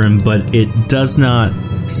bedroom, but it does not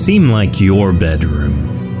seem like your bedroom.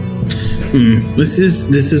 This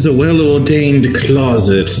is a well-ordained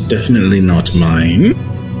closet, definitely not mine.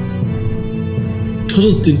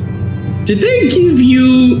 Toddles, did they give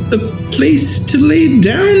you a place to lay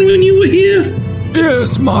down when you were here?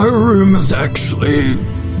 Yes, my room is actually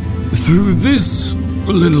through this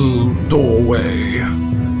little doorway.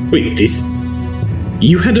 Wait,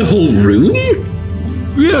 you had a whole room?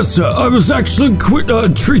 Yes, sir. I was actually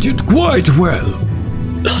treated quite well.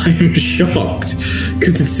 I'm shocked,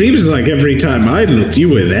 because it seems like every time I looked, you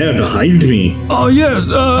were there behind me. Oh, yes,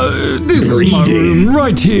 this is my room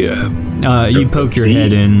right here. You poke your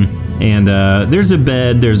head in, and there's a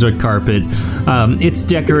bed, there's a carpet. It's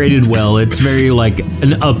decorated well. It's very like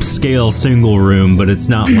an upscale single room, but it's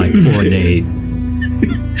not like ornate.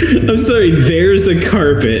 I'm sorry, there's a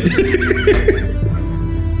carpet.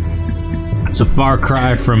 It's a far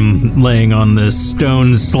cry from laying on the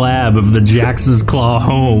stone slab of the Jax's Claw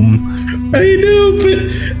home. I know, but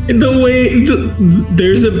the way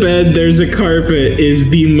there's a bed, there's a carpet is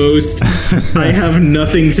the most. I have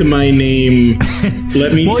nothing to my name.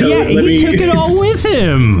 Let me tell. Yeah, he took it all with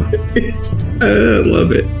him. I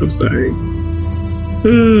love it. I'm sorry.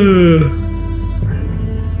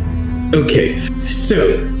 Okay, so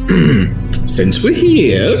since we're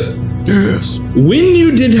here. Yes. When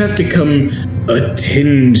you did have to come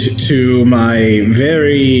attend to my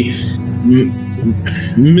very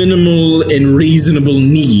minimal and reasonable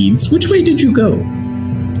needs. Which way did you go?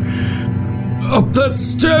 Up that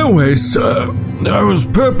stairway, sir. I was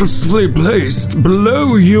purposefully placed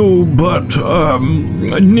below you, but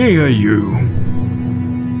near you.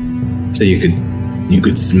 So you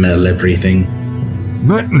could smell everything.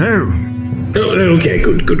 But no. Oh, okay,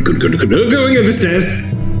 good. Going up the stairs.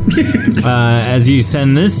 As you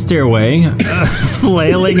ascend this stairway,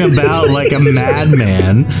 flailing about like a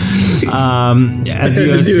madman. As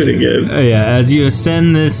you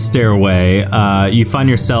ascend this stairway, you find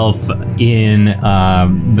yourself in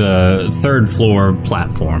the third floor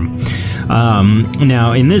platform.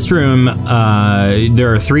 Now, in this room,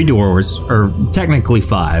 there are 3 doors, or technically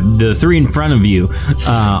 5. The 3 in front of you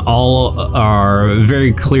all are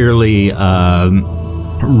very clearly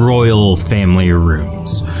royal family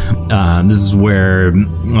rooms. This is where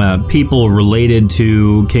people related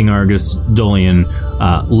to King Argus Dolian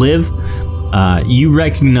live. You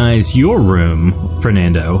recognize your room,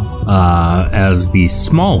 Fernando, as the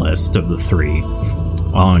smallest of the 3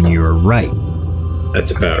 on your right.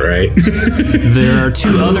 That's about right. There are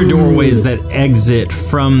 2 other doorways that exit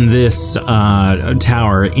from this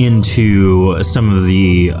tower into some of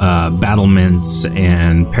the battlements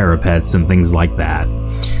and parapets and things like that.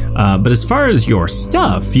 But as far as your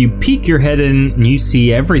stuff, you peek your head in and you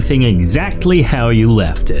see everything exactly how you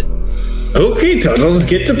left it. Okay, Toddles,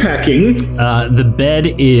 get to packing. The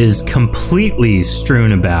bed is completely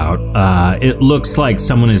strewn about. It looks like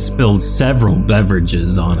someone has spilled several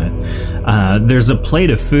beverages on it. There's a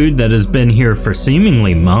plate of food that has been here for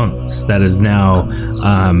seemingly months that is now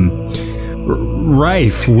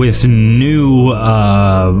rife with new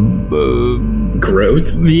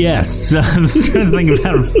growth. Yes, I was trying to think of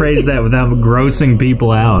how to phrase that without grossing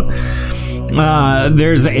people out.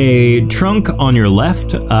 There's a trunk on your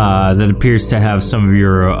left that appears to have some of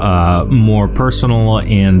your more personal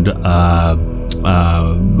and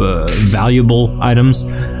valuable items,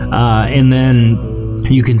 and then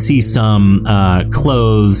you can see some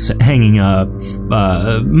clothes hanging up.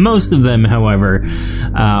 Most of them, however,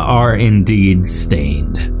 are indeed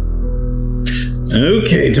stained.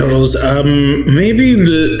 Okay, Toddles. Maybe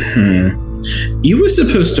you were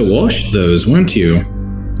supposed to wash those, weren't you?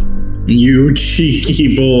 You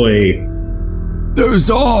cheeky boy. Those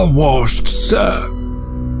are washed, sir.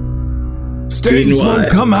 Stains won't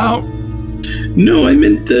come out. No, I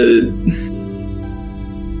meant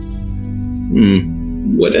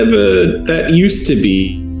whatever that used to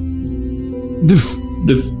be. The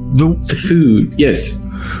food, yes.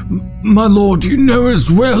 My lord, you know as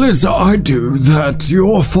well as I do that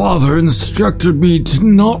your father instructed me to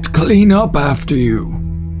not clean up after you.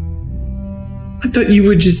 I thought you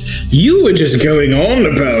were just going on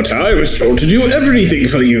about I was told to do everything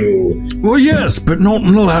for you. Well, yes, but not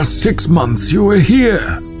in the last 6 months you were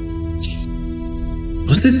here.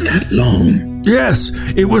 Was it that long? Yes,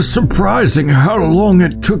 it was surprising how long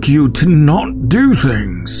it took you to not do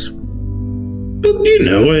things. But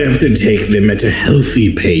I have to take them at a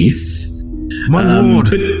healthy pace. My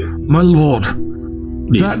lord,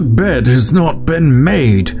 yes. That bed has not been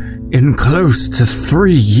made in close to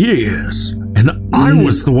 3 years. And I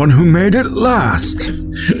was the one who made it last.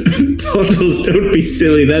 Toddles, don't be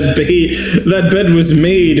silly. That bed was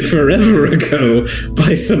made forever ago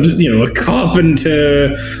by some, a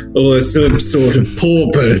carpenter or some sort of poor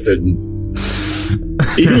person.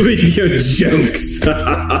 You with your jokes.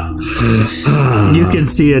 You can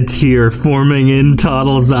see a tear forming in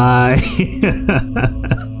Toddles' eye.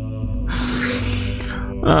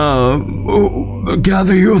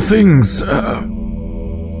 Gather your things.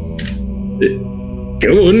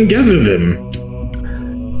 Go on, gather them.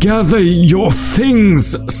 Gather your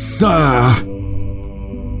things, sir.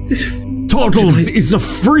 Toddles is a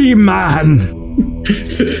free man.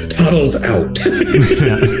 Toddles out.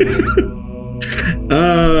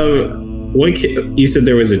 You said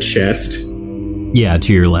there was a chest? Yeah,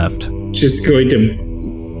 to your left. Just going to,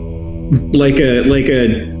 like a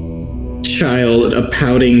child, a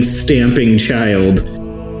pouting, stamping child,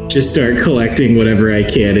 just start collecting whatever I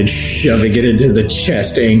can and shoving it into the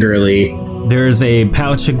chest angrily. There's a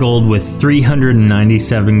pouch of gold with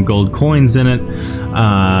 397 gold coins in it.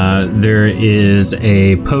 There is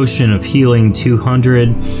a potion of healing 200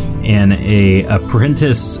 and a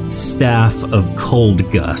apprentice staff of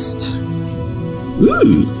cold gust.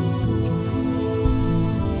 Ooh.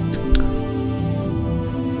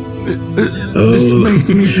 This makes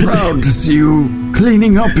me proud to see you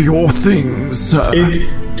cleaning up your things.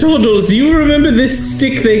 Toddles, do you remember this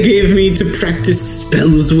stick they gave me to practice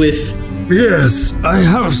spells with? Yes, I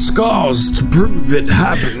have scars to prove it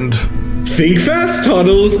happened. Think fast,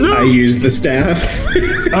 Toddles. No. I use the staff.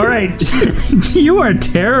 All right. You are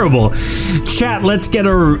terrible. Chat, let's get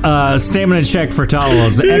a stamina check for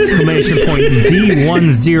Toddles. Exclamation point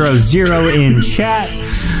D100 in chat.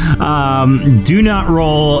 Do not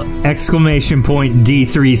roll exclamation point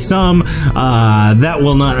D3 sum. That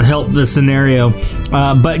will not help the scenario.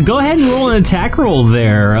 But go ahead and roll an attack roll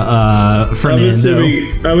there, Fernando.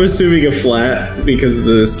 I'm assuming a flat because of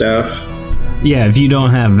the staff. Yeah, if you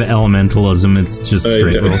don't have elementalism, it's just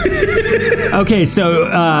straight roll. Okay, so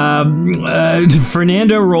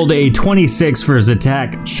Fernando rolled a 26 for his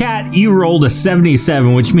attack. Chat, you rolled a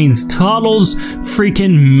 77, which means Toddles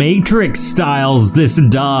freaking Matrix styles this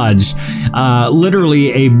dodge.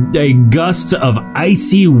 Literally, a gust of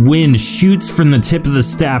icy wind shoots from the tip of the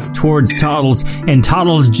staff towards Toddles, and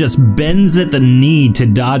Toddles just bends at the knee to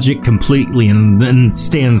dodge it completely and then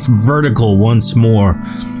stands vertical once more.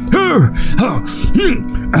 I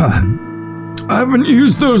haven't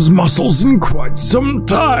used those muscles in quite some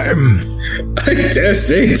time. I dare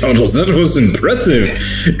say, Toddles, that was impressive.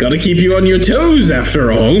 Gotta keep you on your toes,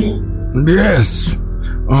 after all. Yes,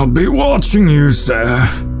 I'll be watching you, sir.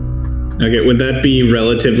 Okay, would that be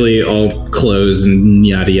relatively all clothes and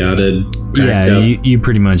yada yada packed up? You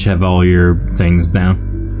pretty much have all your things now.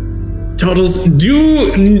 Toddles,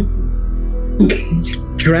 do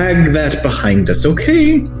drag that behind us,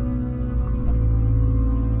 okay?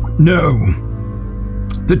 No.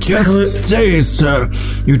 The chest stays, sir.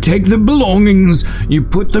 You take the belongings, you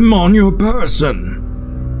put them on your person.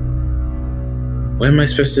 Where am I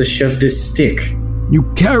supposed to shove this stick? You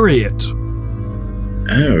carry it.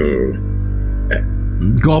 Oh.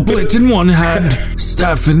 Goblet in one hand,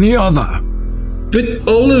 staff in the other. But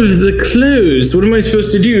all of the clothes, what am I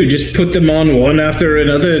supposed to do? Just put them on one after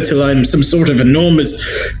another till I'm some sort of enormous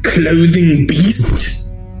clothing beast?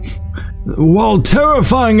 While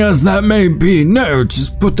terrifying as that may be, no,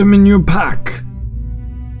 just put them in your pack.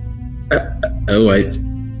 I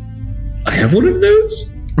have one of those?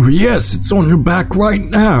 Yes, it's on your back right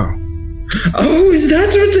now. Oh, is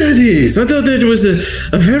that what that is? I thought that was a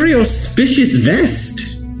very auspicious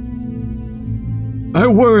vest. I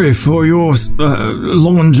worry for your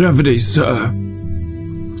longevity, sir.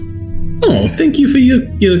 Oh, thank you for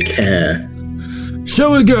your care.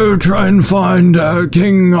 Shall we go try and find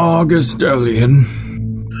King Augustelian?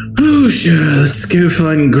 Oh, sure. Let's go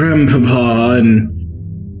find Grandpapa and...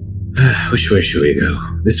 which way should we go?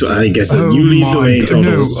 This way, I guess. You lead the way,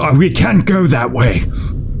 Toddles. No, we can't go that way.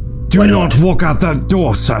 Do not walk out that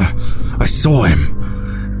door, sir. I saw him.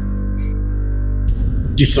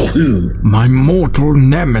 You saw who? My mortal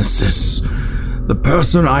nemesis. The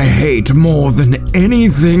person I hate more than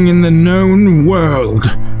anything in the known world.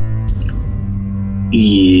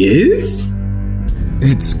 Yes?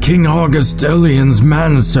 It's King Augustelian's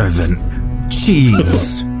manservant,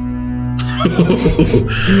 Cheese.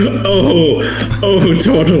 Oh,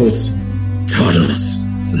 Toddles.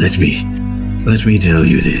 Toddles, let me tell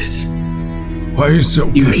you this. Why are you so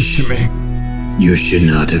close to me? You should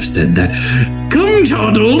not have said that. Come,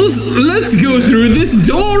 Toddles, let's go through this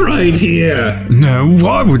door right here. No,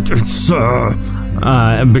 why would you, sir?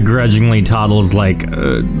 Begrudgingly, Toddles,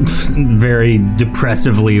 very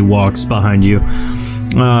depressively walks behind you.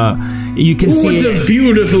 You can see... What a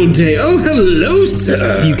beautiful day. Oh, hello,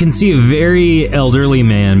 sir. You can see a very elderly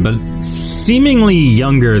man, but seemingly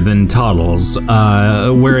younger than Toddles,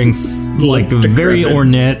 wearing very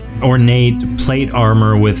ornate plate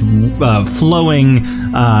armor with flowing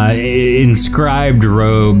inscribed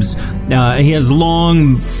robes. He has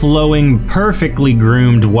long, flowing, perfectly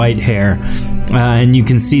groomed white hair, and you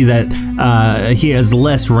can see that he has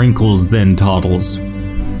less wrinkles than Toddles.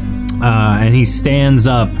 And he stands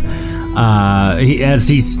up. As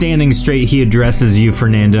he's standing straight, he addresses you,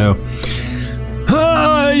 Fernando.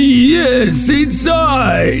 Yes, it's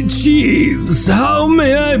I, Cheese. How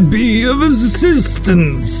may I be of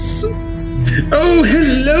assistance? Oh,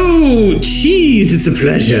 hello, Cheese. It's a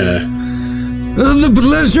pleasure. The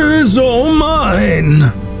pleasure is all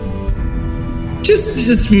mine.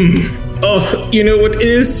 Oh, you know what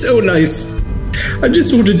is so nice? I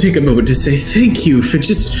just want to take a moment to say thank you for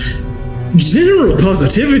just general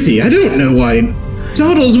positivity. I don't know why.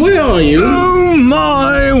 Toddles, where are you? Oh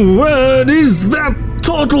my word, is that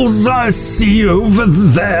Toddles I see over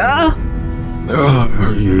there?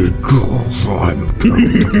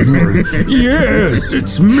 Yes,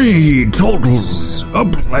 it's me, Toddles. A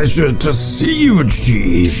pleasure to see you,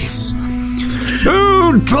 Cheese.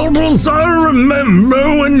 Oh, Toddles, I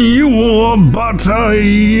remember when you were but a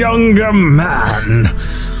younger man.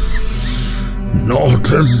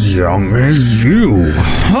 not as young as you,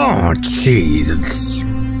 huh, Cheese?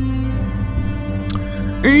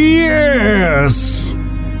 Yes.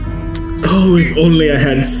 Oh, if only I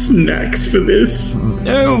had snacks for this.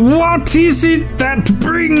 What is it that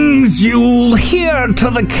brings you here to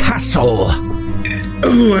the castle?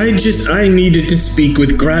 Oh, I needed to speak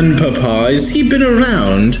with Grandpapa. Has he been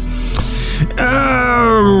around?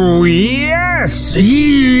 Oh, yes,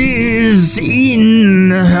 he is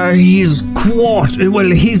in his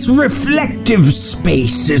his reflective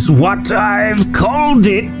space is what I've called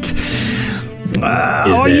it.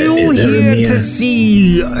 Are you here to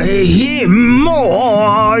see him, or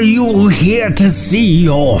are you here to see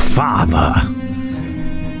your father?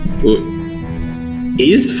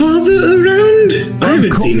 Is Father around? I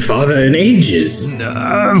haven't seen Father in ages.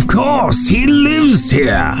 Of course, he lives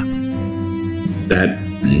here. That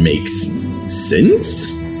makes sense?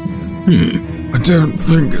 I don't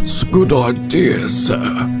think it's a good idea, sir.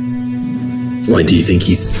 Why do you think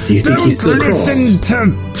he's still cross? Don't listen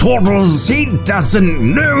to Toddles. He doesn't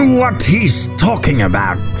know what he's talking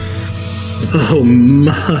about. Oh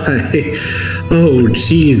my. Oh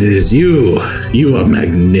Jesus, you are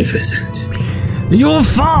magnificent. Your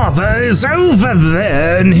father is over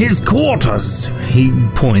there in his quarters. He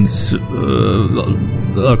points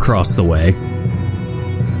across the way.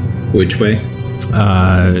 Which way?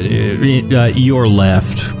 Your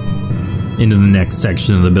left, into the next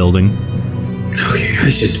section of the building. Okay, I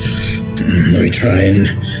should... Let me try and...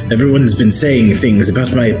 Everyone's been saying things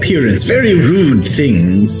about my appearance. Very rude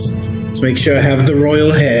things. Let's make sure I have the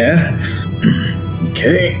royal hair.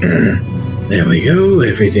 Okay. There we go.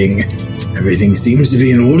 Everything seems to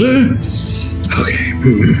be in order. Okay.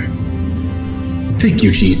 Thank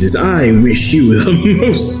you, Jesus. I wish you the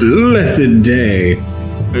most blessed day.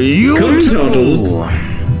 Come, Toddles.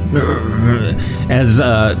 As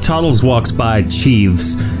Toddles walks by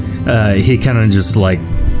Cheeves, he kind of just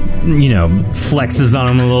flexes on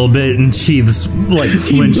him a little bit, and Cheeves flinches.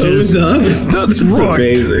 He bows up. That's right.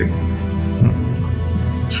 Amazing.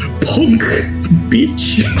 Punk,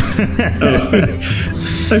 bitch.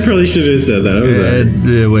 I probably should have said that.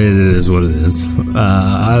 The way it is what it is.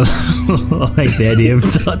 I like the idea of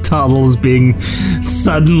Toddles being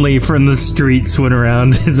suddenly from the streets when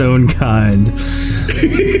around his own kind.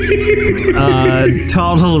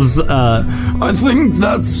 Toddles, I think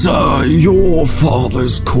that's your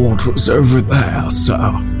father's quarters over there,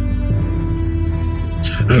 sir.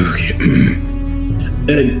 Okay.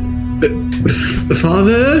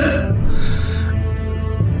 Father?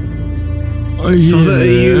 Yes. Father, are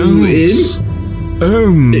you in?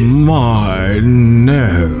 Oh my,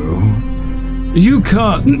 no. You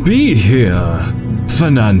can't be here,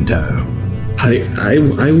 Fernando. I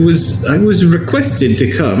was requested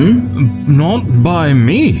to come. not by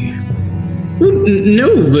me. Well,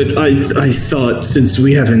 no, but I thought since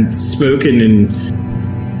we haven't spoken in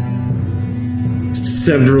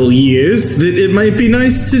several years that it might be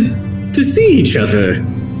nice to see each other.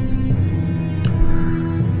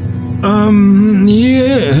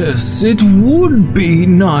 Yes, it would be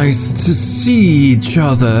nice to see each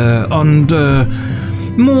other under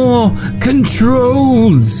more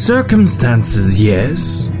controlled circumstances,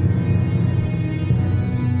 yes?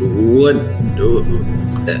 What?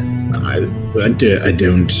 I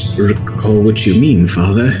don't recall what you mean,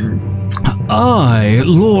 Father. I,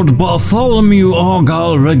 Lord Bartholomew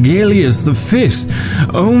Argyle Regalius V,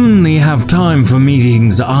 only have time for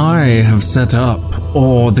meetings I have set up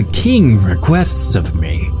or the king requests of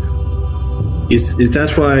me. Is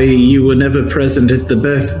that why you were never present at the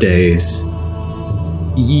birthdays?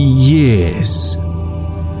 Yes.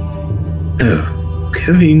 Oh,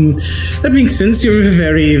 I mean, that makes sense. You're a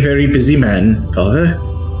very, very busy man, Father.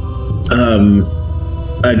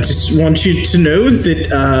 I just want you to know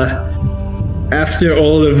that, after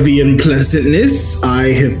all of the unpleasantness,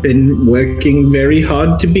 I have been working very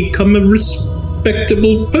hard to become a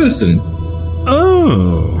respectable person.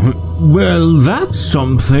 Oh, well, that's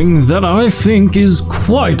something that I think is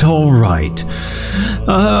quite all right.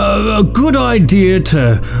 A good idea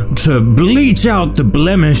to bleach out the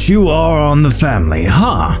blemish you are on the family,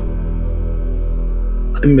 huh?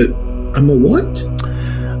 I'm a what?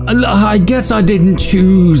 I guess I didn't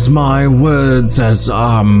choose my words as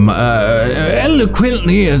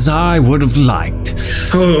eloquently as I would have liked.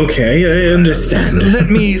 Oh, okay, I understand. Let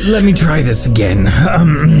me try this again.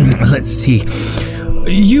 Let's see.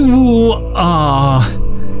 You are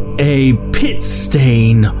a pit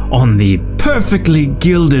stain on the perfectly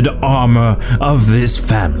gilded armor of this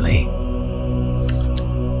family.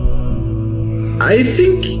 I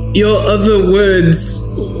think your other words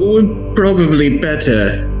were probably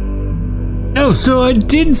better. Oh, so I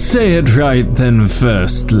did say it right then,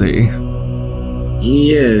 firstly.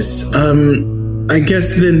 Yes, I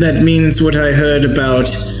guess then that means what I heard about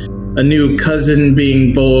a new cousin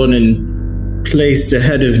being born and placed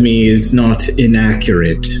ahead of me is not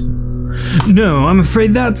inaccurate. No, I'm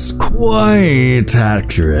afraid that's quite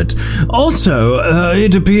accurate. Also,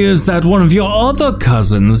 it appears that one of your other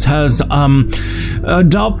cousins has,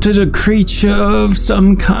 adopted a creature of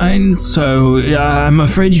some kind, so I'm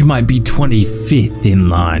afraid you might be 25th in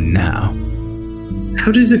line now.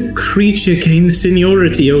 How does a creature gain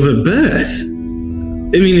seniority over birth?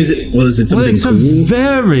 I mean, is it something Well, it's cool? a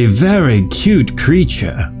very, very cute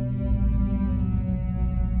creature.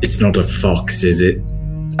 It's not a fox, is it?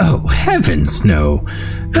 Oh, heavens no.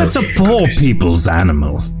 That's Okay, a poor goodness. people's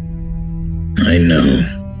animal. I know.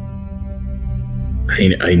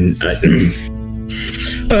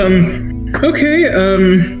 Okay,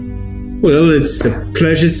 well, it's a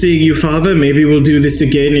pleasure seeing you, Father. Maybe we'll do this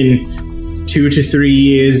again in 2 to 3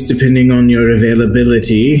 years, depending on your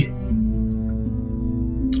availability.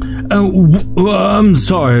 I'm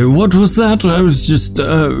sorry, what was that? I was just,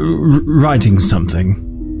 writing something.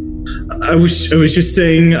 I was just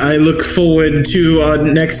saying I look forward to our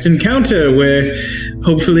next encounter where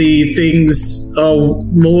hopefully things are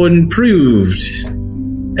more improved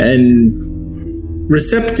and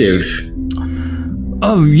receptive.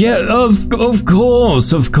 Oh, yeah, of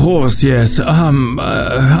course, yes.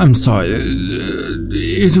 I'm sorry.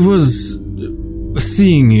 It was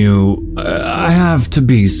seeing you. I have to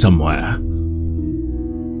be somewhere.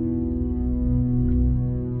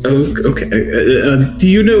 Oh, okay. Do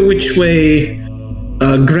you know which way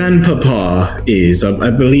Grandpapa is? I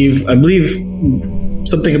believe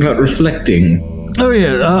something about reflecting. Oh,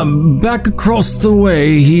 yeah, back across the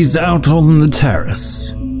way, he's out on the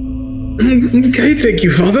terrace. Okay, thank you,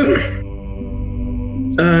 Father.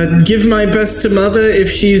 Give my best to Mother if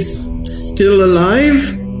she's still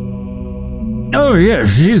alive. Oh, yeah,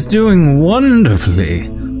 she's doing wonderfully.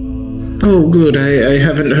 Oh, good. I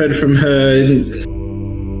haven't heard from her.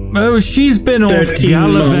 Oh, she's been off 13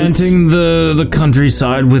 gallivanting the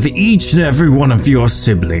countryside with each and every one of your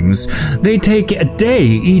siblings. They take a day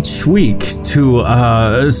each week to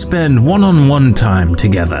spend one-on-one time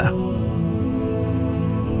together.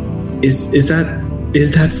 Is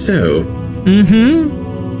that so?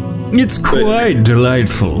 Mm-hmm. It's quite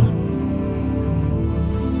delightful.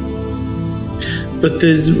 But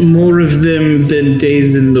there's more of them than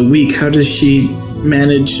days in the week. How does she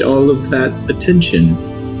manage all of that attention?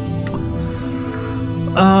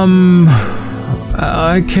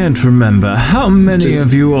 I can't remember. How many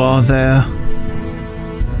of you are there?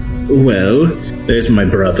 Well, there's my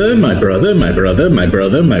brother, my brother, my brother, my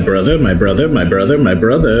brother, my brother, my brother, my brother, my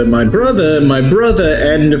brother, my brother, my brother,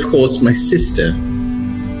 and of course my sister.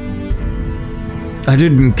 I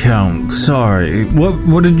didn't count. Sorry.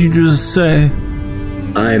 What did you just say?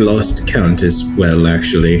 I lost count as well,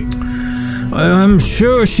 actually. I'm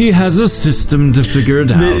sure she has a system to figure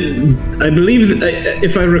it out. I believe,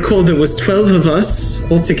 if I recall, there was 12 of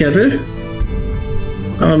us altogether.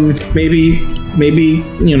 Maybe,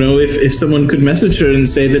 if someone could message her and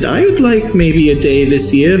say that I would like maybe a day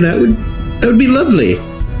this year, that would be lovely.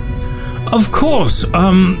 Of course.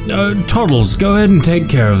 Toddles, go ahead and take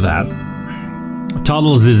care of that.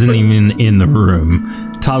 Toddles isn't even in the room.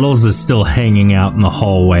 Toddles is still hanging out in the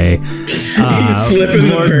hallway. He's flipping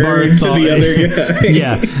the bird to the other guy.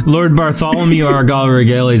 Yeah, Lord Bartholomew Argal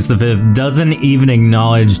Regales V doesn't even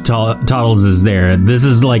acknowledge Toddles is there. This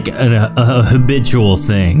is like a habitual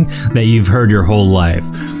thing that you've heard your whole life,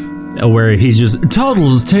 where he's just,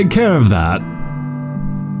 Toddles, take care of that.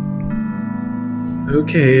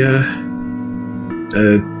 Okay,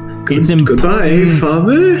 Goodbye,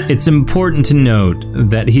 Father. It's important to note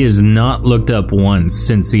that he has not looked up once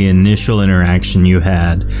since the initial interaction you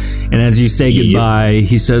had. And as you say goodbye,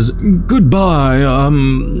 he says, Goodbye,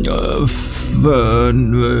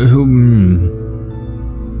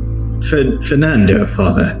 Fernando,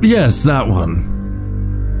 Father. Yes, that one.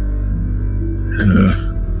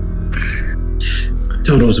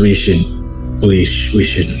 Toddles, we should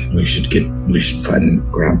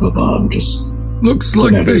find Grandpapa. I'm just. Looks like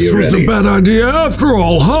Whenever this you're was ready. a bad idea after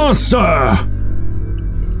all, huh, sir?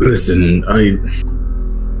 Listen, I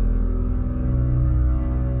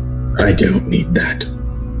don't need that.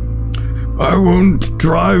 I won't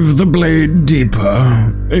drive the blade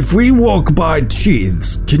deeper. If we walk by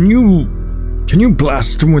Cheats, can you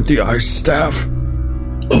blast him with the ice staff?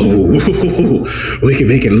 Oh, we can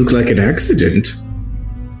make it look like an accident.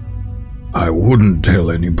 I wouldn't tell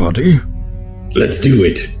anybody. Let's do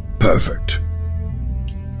it. Perfect.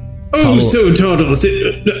 Oh, so Toddles,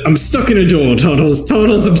 I'm stuck in a door, Toddles.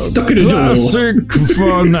 Toddles, I'm stuck in a door. Classic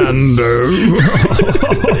Fernando.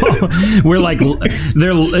 We're like,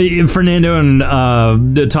 Fernando and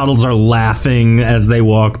Toddles are laughing as they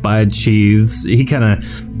walk by Cheese. He kind of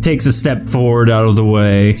takes a step forward out of the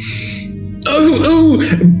way. Oh,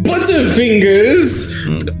 Butterfingers!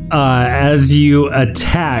 As you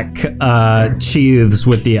attack Cheese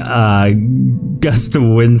with the gust of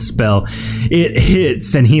wind spell, it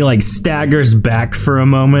hits and he like staggers back for a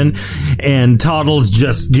moment, and Toddles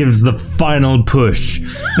just gives the final push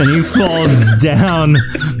and he falls down,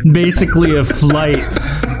 basically a flight.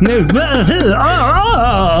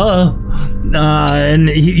 And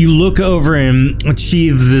you look over him.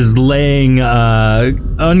 Cheese is laying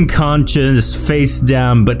unconscious, face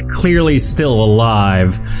down, but clearly still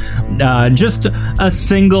alive. Just a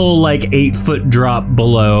single, like, 8-foot drop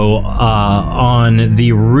below on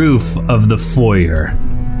the roof of the foyer.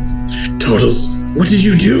 Toddles, what did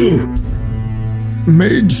you do?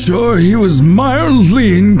 Made sure he was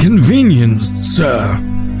mildly inconvenienced, sir.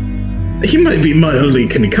 He might be mildly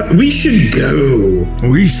concussed. We should go.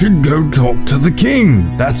 We should go talk to the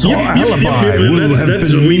king. That's our alibi.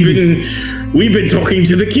 We've been talking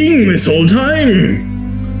to the king this whole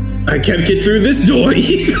time. I can't get through this door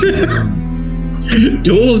either.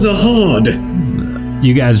 Doors are hard.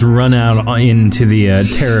 You guys run out into the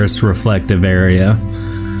terrace reflective area.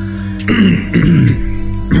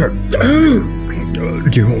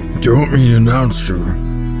 Do you want me to announce to her?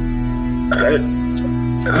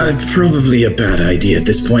 Probably a bad idea at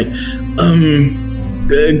this point.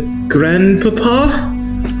 Grandpapa?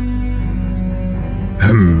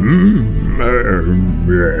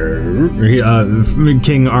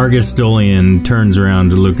 King Argostolian turns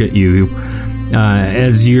around to look at you.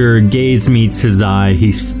 As your gaze meets his eye,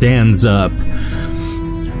 he stands up.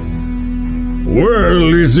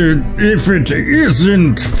 Well, is it if it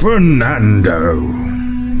isn't Fernando?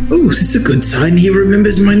 Oh, this is a good sign. He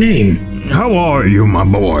remembers my name. How are you, my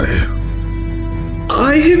boy?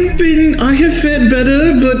 I have fared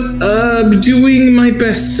better, but doing my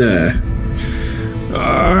best, sir.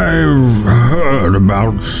 I've heard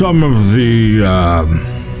about some of the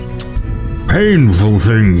painful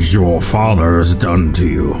things your father has done to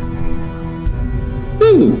you.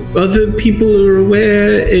 Oh, other people are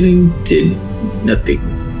aware and did nothing.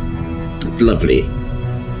 Lovely.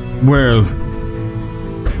 Well,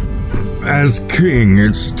 as king,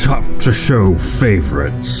 it's tough to show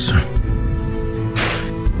favorites.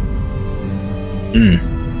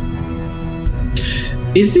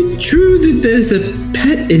 Is it true that there's a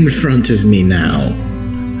pet in front of me now?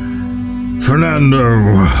 Fernando,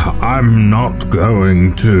 I'm not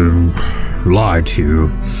going to lie to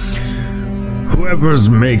you.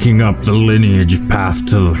 Whoever's making up the lineage path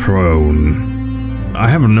to the throne, I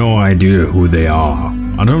have no idea who they are.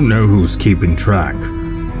 I don't know who's keeping track.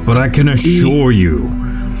 But I can assure you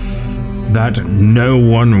that no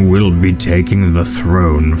one will be taking the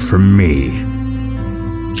throne from me.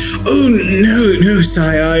 Oh, no,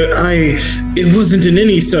 sire. It wasn't in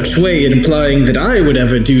any such way implying that I would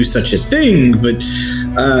ever do such a thing, but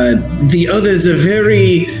the others are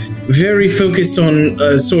very, very focused on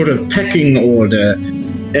a sort of pecking order.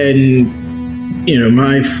 And, you know,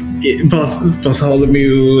 my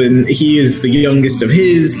Bartholomew, and he is the youngest of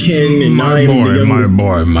his kin, and I'm the youngest.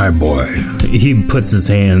 My boy. He puts his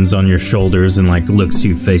hands on your shoulders and like looks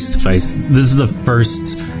you face to face. This is the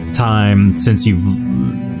first time since you've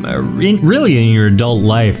really in your adult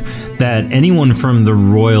life that anyone from the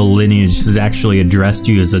royal lineage has actually addressed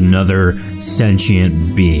you as another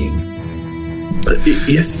sentient being.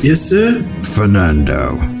 Yes, sir.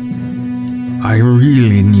 Fernando, I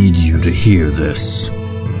really need you to hear this.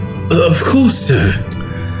 Of course, sir.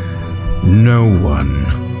 No one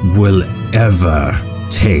will ever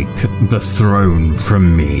take the throne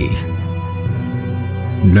from me.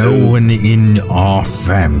 No one in our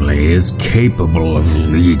family is capable of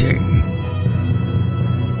leading.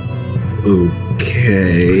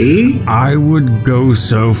 Okay. I would go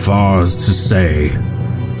so far as to say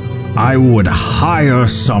I would hire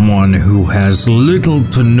someone who has little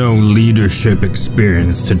to no leadership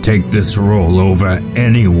experience to take this role over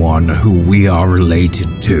anyone who we are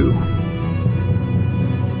related to.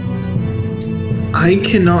 I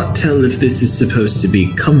cannot tell if this is supposed to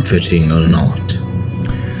be comforting or not.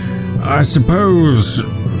 I suppose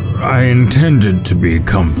I intended to be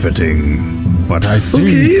comforting, but I think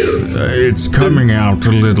it's coming out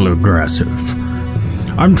a little aggressive.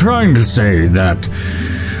 I'm trying to say that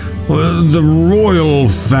the royal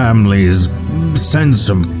family's sense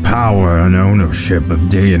of power and ownership of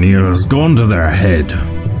Dayanir has gone to their head.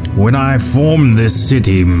 When I formed this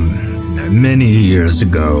city many years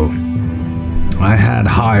ago, I had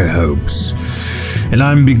high hopes, and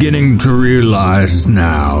I'm beginning to realize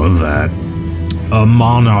now that a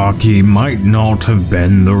monarchy might not have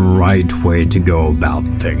been the right way to go about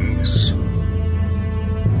things.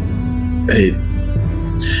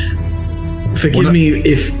 Forgive me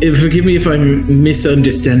if I'm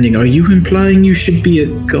misunderstanding. Are you implying you should be a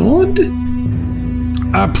god?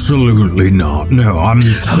 Absolutely not. No, I'm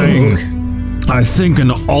saying I think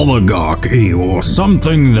an oligarchy or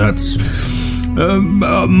something that's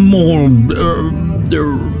more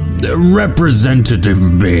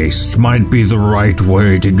representative based might be the right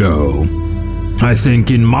way to go. I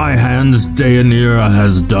think in my hands, Deianira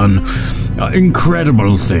has done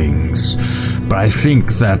incredible things, but I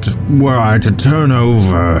think that were I to turn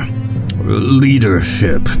over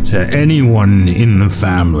leadership to anyone in the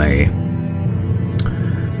family,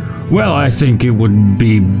 well, I think it would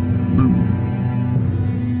be...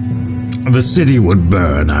 the city would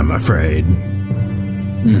burn, I'm afraid.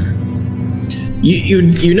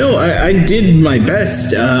 You know, I did my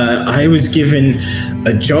best. I was given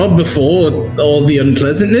a job before all the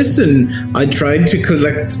unpleasantness, and I tried to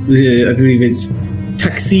collect I believe it's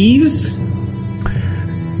taxes.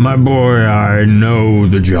 My boy, I know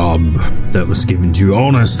the job that was given to you.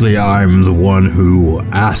 Honestly, I'm the one who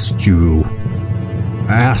asked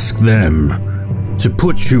them to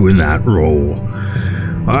put you in that role.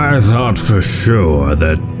 I thought for sure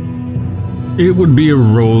that it would be a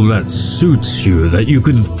role that suits you, that you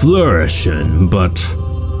could flourish in, but...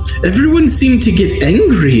 Everyone seemed to get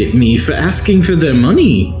angry at me for asking for their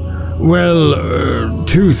money. Well,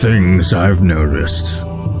 two things I've noticed.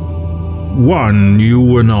 One, you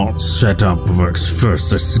were not set up for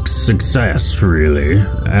success, really.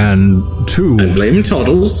 And two... I blame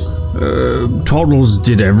Toddles. Toddles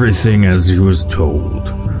did everything as he was told.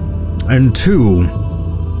 And two,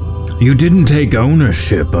 you didn't take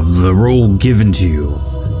ownership of the role given to you.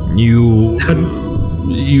 You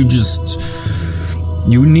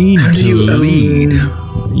need to lead.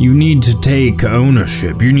 You need to take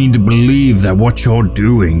ownership. You need to believe that what you're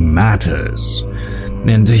doing matters.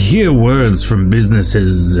 And to hear words from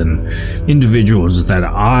businesses and individuals that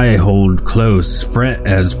I hold close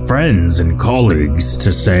as friends and colleagues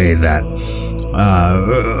to say that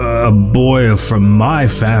a boy from my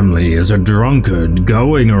family is a drunkard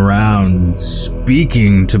going around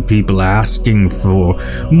speaking to people asking for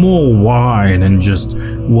more wine and just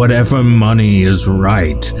whatever money is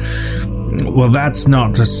right. Well, that's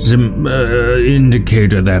not an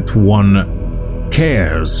indicator that one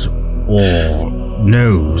cares or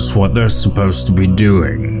knows what they're supposed to be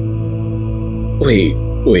doing. Wait.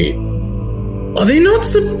 Are they not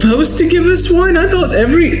supposed to give us wine? I thought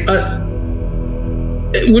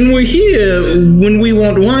when we're here, when we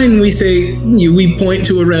want wine, we say, we point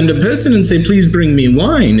to a random person and say, please bring me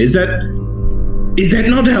wine. Is that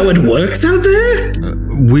not how it works out there?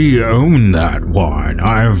 We own that wine.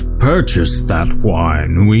 I've purchased that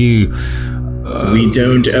wine. We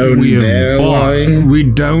don't own their wine? We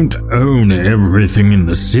don't own everything in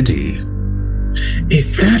the city.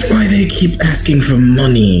 Is that why they keep asking for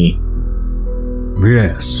money?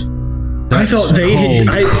 Yes. That's I thought they called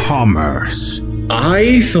commerce.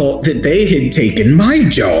 I thought that they had taken my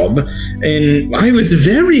job, and I was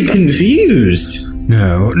very confused.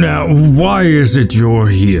 No, now, why is it you're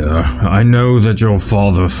here? I know that your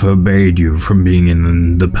father forbade you from being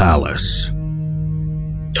in the palace.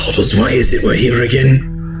 Toddles, why is it we're here again?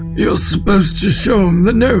 You're supposed to show him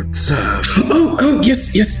the note, sir. Oh,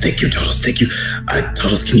 yes, thank you, Toddles, thank you.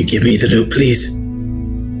 Toddles, can you give me the note, please?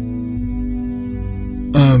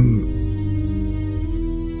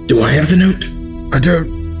 Do I have the note? I don't...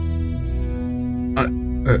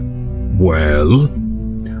 well...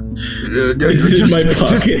 It's in my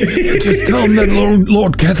pocket. Just tell him that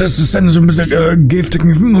Lord Kethis sends him a gift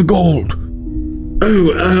and give him the gold.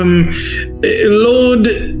 Oh, Lord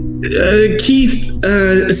Keith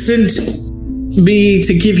sent me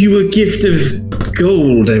to give you a gift of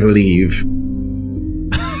gold, I believe.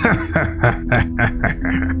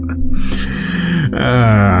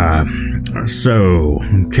 So,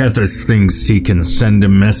 Kethis thinks he can send a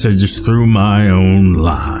message through my own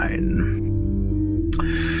line.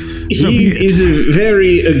 He is a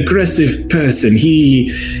very aggressive person.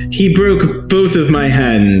 He broke both of my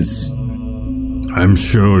hands. I'm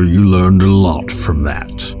sure you learned a lot from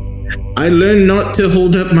that. I learned not to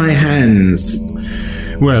hold up my hands.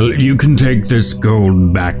 Well, you can take this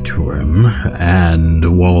gold back to him, and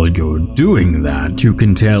while you're doing that, you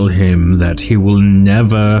can tell him that he will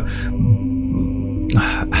never...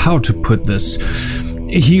 How to put this?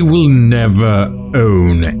 he will never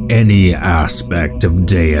own any aspect of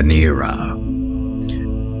Deianira.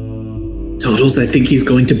 Toddles, I think he's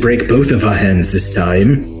going to break both of our hands this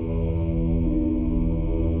time.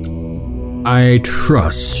 I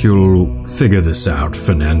trust you'll figure this out,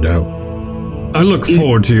 Fernando. I look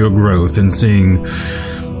forward to your growth and seeing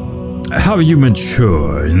how you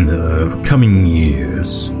mature in the coming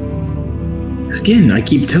years. Again, I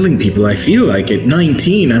keep telling people I feel like at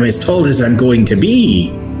 19 I'm as tall as I'm going to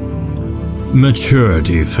be.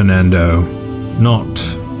 Maturity, Fernando, not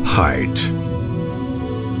height.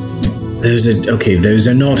 Those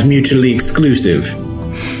are not mutually exclusive.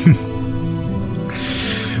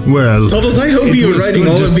 Well, Toddles, I hope you are writing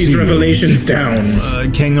all of these revelations down.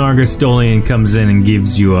 King Argostolian comes in and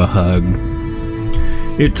gives you a hug.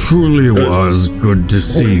 It truly was good to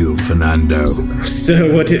see you, Fernando.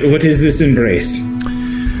 So what is this embrace?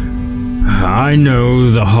 I know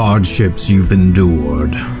the hardships you've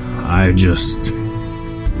endured. I just...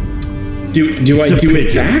 Do I do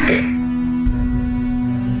it back?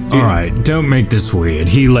 Alright, don't make this weird.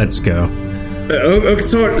 He lets go.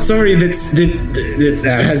 Sorry,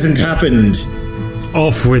 that hasn't happened.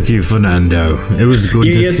 Off with you, Fernando. It was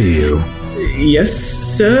good to see you. Yes,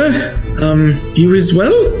 sir. You as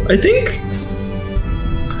well, I think?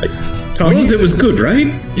 Toddles, it was good, right?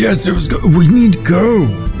 Yes, it was good. We need to go.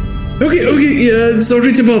 Okay,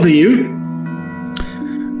 sorry to bother you.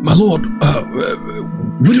 My lord,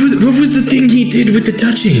 what was the thing he did with the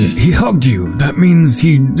touching? he hugged you. That means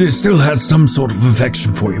he still has some sort of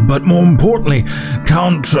affection for you. But more importantly, the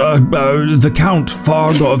Count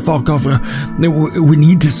Fargov, we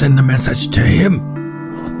need to send the message to him.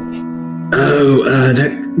 Oh,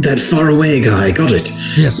 that far away guy. Got it.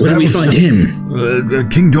 Yes. Where do we find him?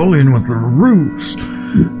 King Dolian with the rooms.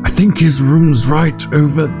 I think his room's right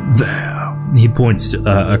over there. He points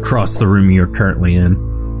across the room you're currently in.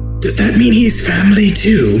 Does that mean he's family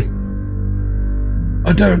too?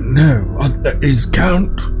 I don't know. Is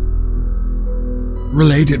Count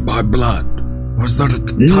related by blood? Was that a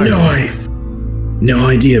title? No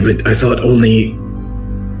idea, but I thought only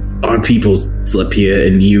our people slept here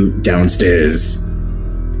and you downstairs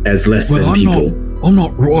as less than people. I'm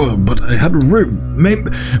not royal, but I had a room.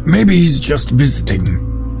 Maybe he's just visiting.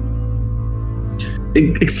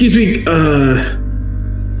 Excuse me,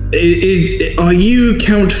 are you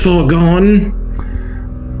Count Fargon?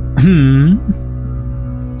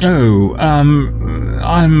 Oh,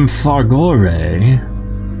 I'm Fargore.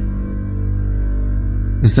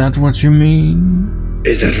 Is that what you mean?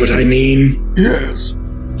 Is that what I mean? Yes.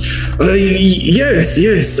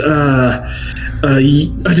 Yes.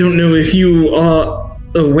 I don't know if you are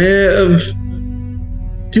aware of...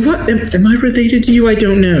 Am I related to you? I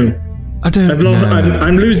don't know. I don't know.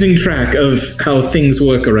 I'm losing track of how things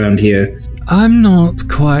work around here. I'm not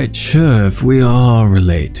quite sure if we are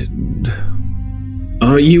related.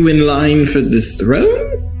 Are you in line for the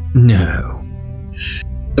throne? No.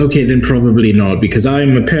 Okay, then probably not, because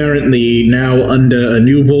I'm apparently now under a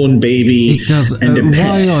newborn baby and a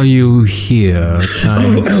pet. Why are you here?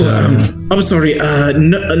 I'm sorry.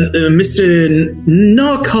 Mr.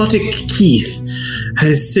 Narcotic Keith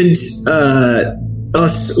has sent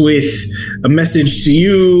us with a message to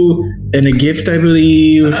you and a gift, I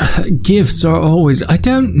believe. Gifts are always... I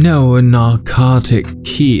don't know a narcotic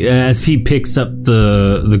key. As he picks up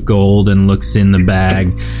the gold and looks in the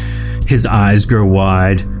bag, his eyes grow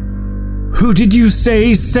wide. Who did you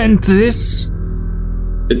say sent this?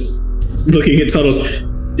 Looking at Toddles,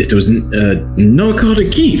 it was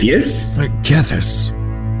Narcotic Keith, yes? Kethis.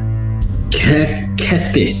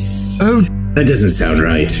 Kethis. Oh, that doesn't sound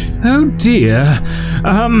right. Oh dear.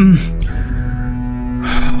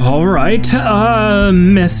 All right.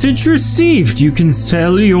 Message received. You can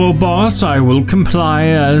tell your boss I will comply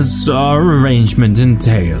as our arrangement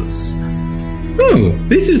entails. Oh,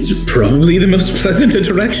 this is probably the most pleasant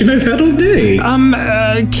interaction I've had all day.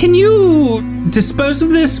 Can you dispose of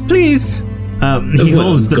this, please? He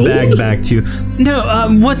holds the bag back to you. No,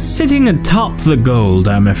 what's sitting atop the gold,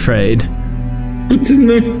 I'm afraid. What's in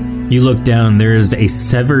there? You look down, there is a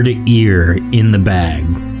severed ear in the bag.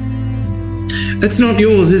 That's not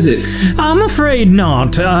yours, is it? I'm afraid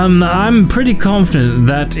not. I'm pretty confident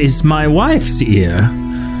that is my wife's ear.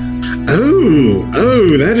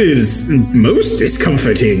 Oh, that is most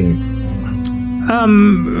discomforting.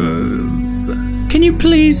 Can you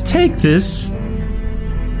please take this?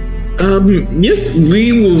 Yes,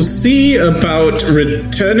 we will see about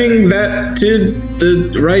returning that to the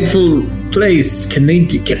rightful place. Can we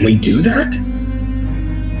do that?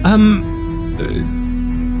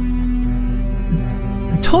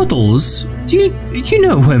 Toddles, do you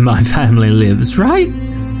know where my family lives, right?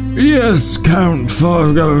 Yes, Count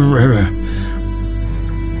Fargo.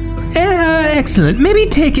 Excellent. Maybe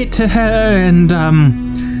take it to her and,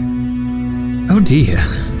 oh dear.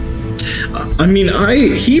 I mean,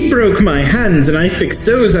 he broke my hands and I fixed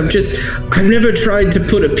those. I've never tried to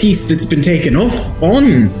put a piece that's been taken off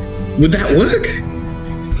on. Would that work?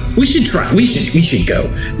 We should try. We should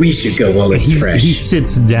go. We should go while it's fresh. He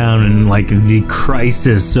sits down and like the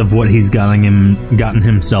crisis of what he's gotten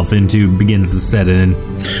himself into begins to set in.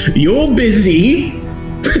 You're busy.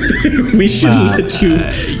 We should let you.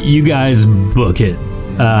 You guys book it.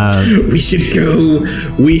 We should go.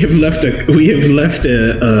 We have left an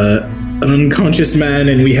unconscious man,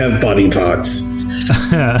 and we have body parts.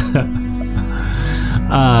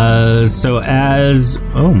 So as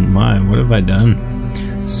oh my, what have I done?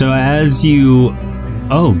 So as you,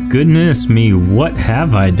 oh goodness me, what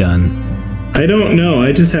have I done? I don't know.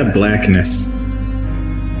 I just have blackness.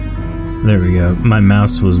 There we go. My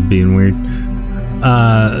mouse was being weird.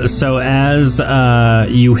 So as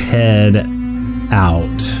you head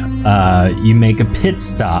out, you make a pit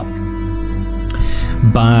stop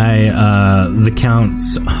by the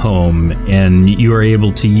Count's home, and you are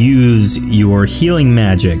able to use your healing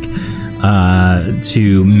magic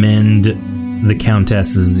to mend the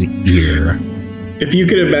Countess's ear. If you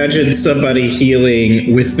could imagine somebody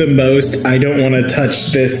healing with the most, I don't want to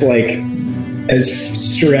touch this, like, as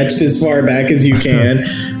stretched as far back as you can,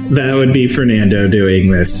 that would be Fernando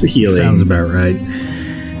doing this healing. Sounds about right.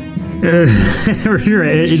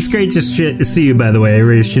 It's great to see you, by the way,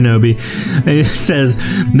 Ray Shinobi. It says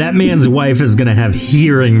that man's wife is going to have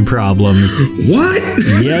hearing problems. What?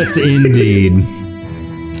 Yes, indeed.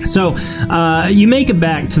 So, you make it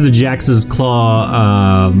back to the Jax's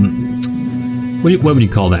Claw, what would you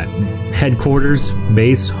call that? Headquarters?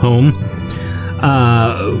 Base? Home?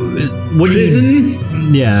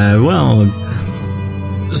 Prison? Yeah, well...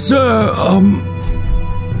 Sir,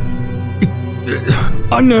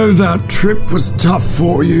 I know that trip was tough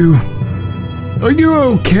for you. Are you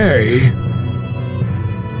okay?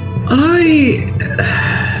 I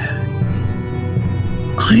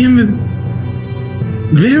am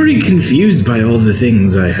very confused by all the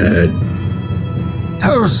things I heard.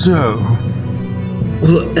 How so?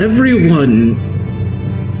 Well, everyone,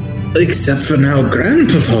 except for now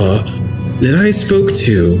Grandpapa, that I spoke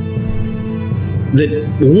to, that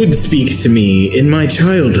would speak to me in my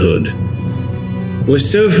childhood, was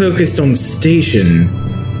so focused on station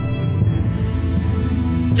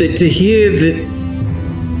that to hear that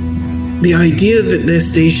the idea that their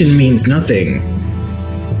station means nothing,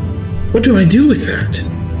 what do I do with that?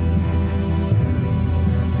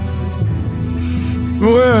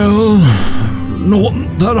 Well, not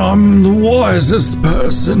that I'm the wisest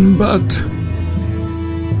person, but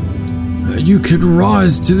you could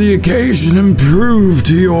rise to the occasion and prove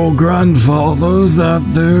to your grandfather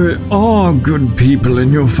that there are good people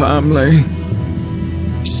in your family.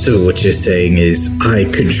 So what you're saying is I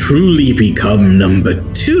could truly become number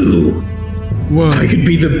 2? Well, I could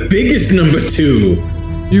be the biggest number 2.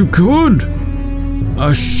 You could.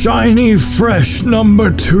 A shiny, fresh number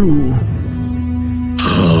 2.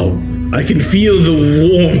 Oh, I can feel the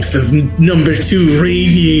warmth of number 2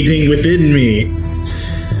 radiating within me.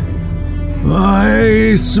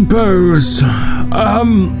 I suppose. I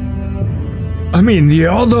mean, the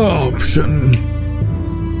other option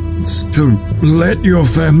is to let your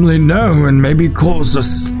family know and maybe cause a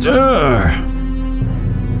stir.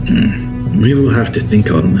 We will have to think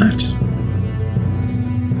on that.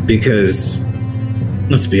 Because,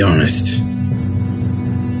 let's be honest,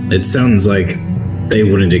 it sounds like they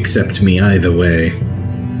wouldn't accept me either way.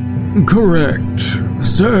 Correct.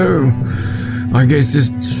 So, I guess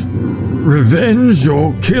it's revenge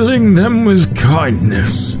or killing them with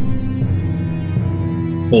kindness.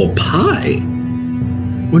 Or pie?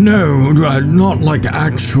 Well, no, not like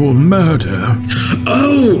actual murder.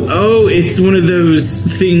 Oh, it's one of those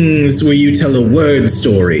things where you tell a word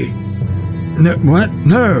story. No, what?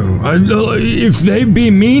 No. If they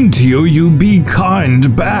be mean to you, you be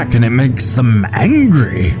kind back and it makes them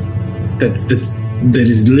angry. That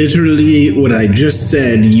is literally what I just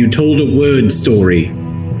said. You told a word story.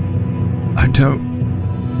 I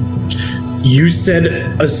don't... You said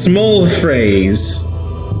a small phrase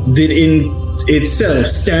that in itself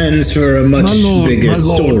stands for a much bigger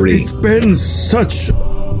story. It's been such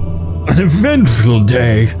an eventful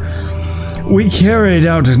day. We carried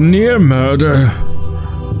out a near murder.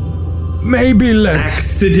 Maybe let's...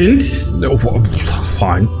 Accident? Oh,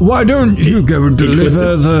 fine. Why don't you go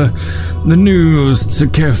deliver the news to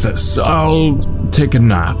Kethis? I'll take a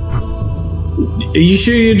nap. Are you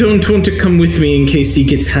sure you don't want to come with me in case he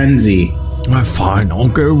gets handsy? Fine, I'll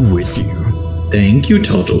go with you. Thank you,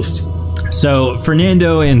 Toddles. So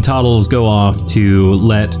Fernando and Toddles go off to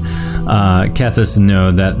let Kethis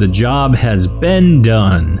know that the job has been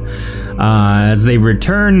done. As they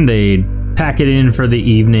return, they pack it in for the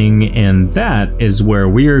evening, and that is where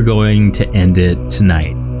we are going to end it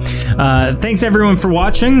tonight. Thanks everyone for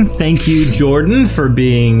watching. Thank you, Jordan, for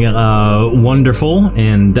being wonderful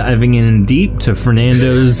and diving in deep to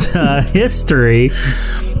Fernando's history.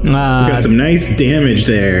 Got some nice damage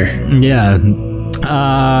there. Yeah.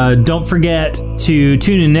 Don't forget to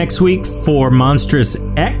tune in next week for Monstrous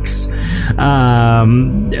X. Ray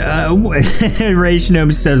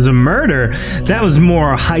Shinobi says a murder. That was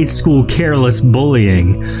more high school careless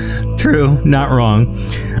bullying. True, not wrong.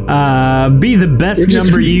 Be the best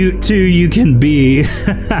number you can be.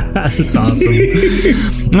 That's awesome.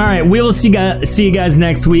 All right, we will see you guys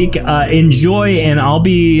next week. Enjoy, and I'll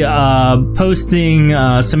be posting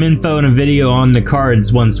some info and a video on the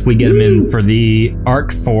cards once we get them in for the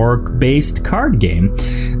Arc 4 based card game.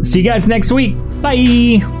 See you guys next week.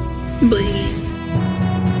 Bye. Bye.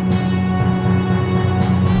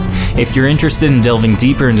 If you're interested in delving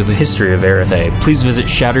deeper into the history of Erethe, please visit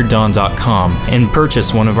ShatteredDawn.com and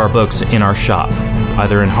purchase one of our books in our shop,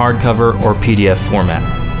 either in hardcover or PDF format.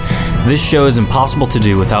 This show is impossible to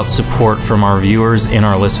do without support from our viewers and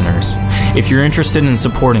our listeners. If you're interested in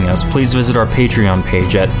supporting us, please visit our Patreon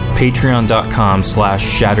page at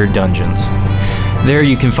patreon.com/ShatteredDungeons. There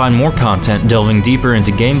you can find more content delving deeper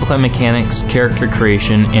into gameplay mechanics, character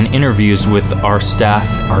creation, and interviews with our staff,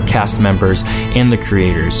 our cast members, and the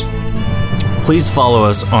creators. Please follow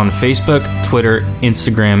us on Facebook, Twitter,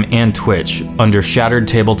 Instagram, and Twitch under Shattered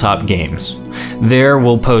Tabletop Games. There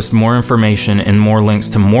we'll post more information and more links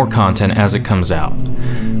to more content as it comes out.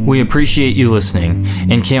 We appreciate you listening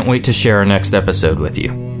and can't wait to share our next episode with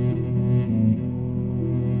you.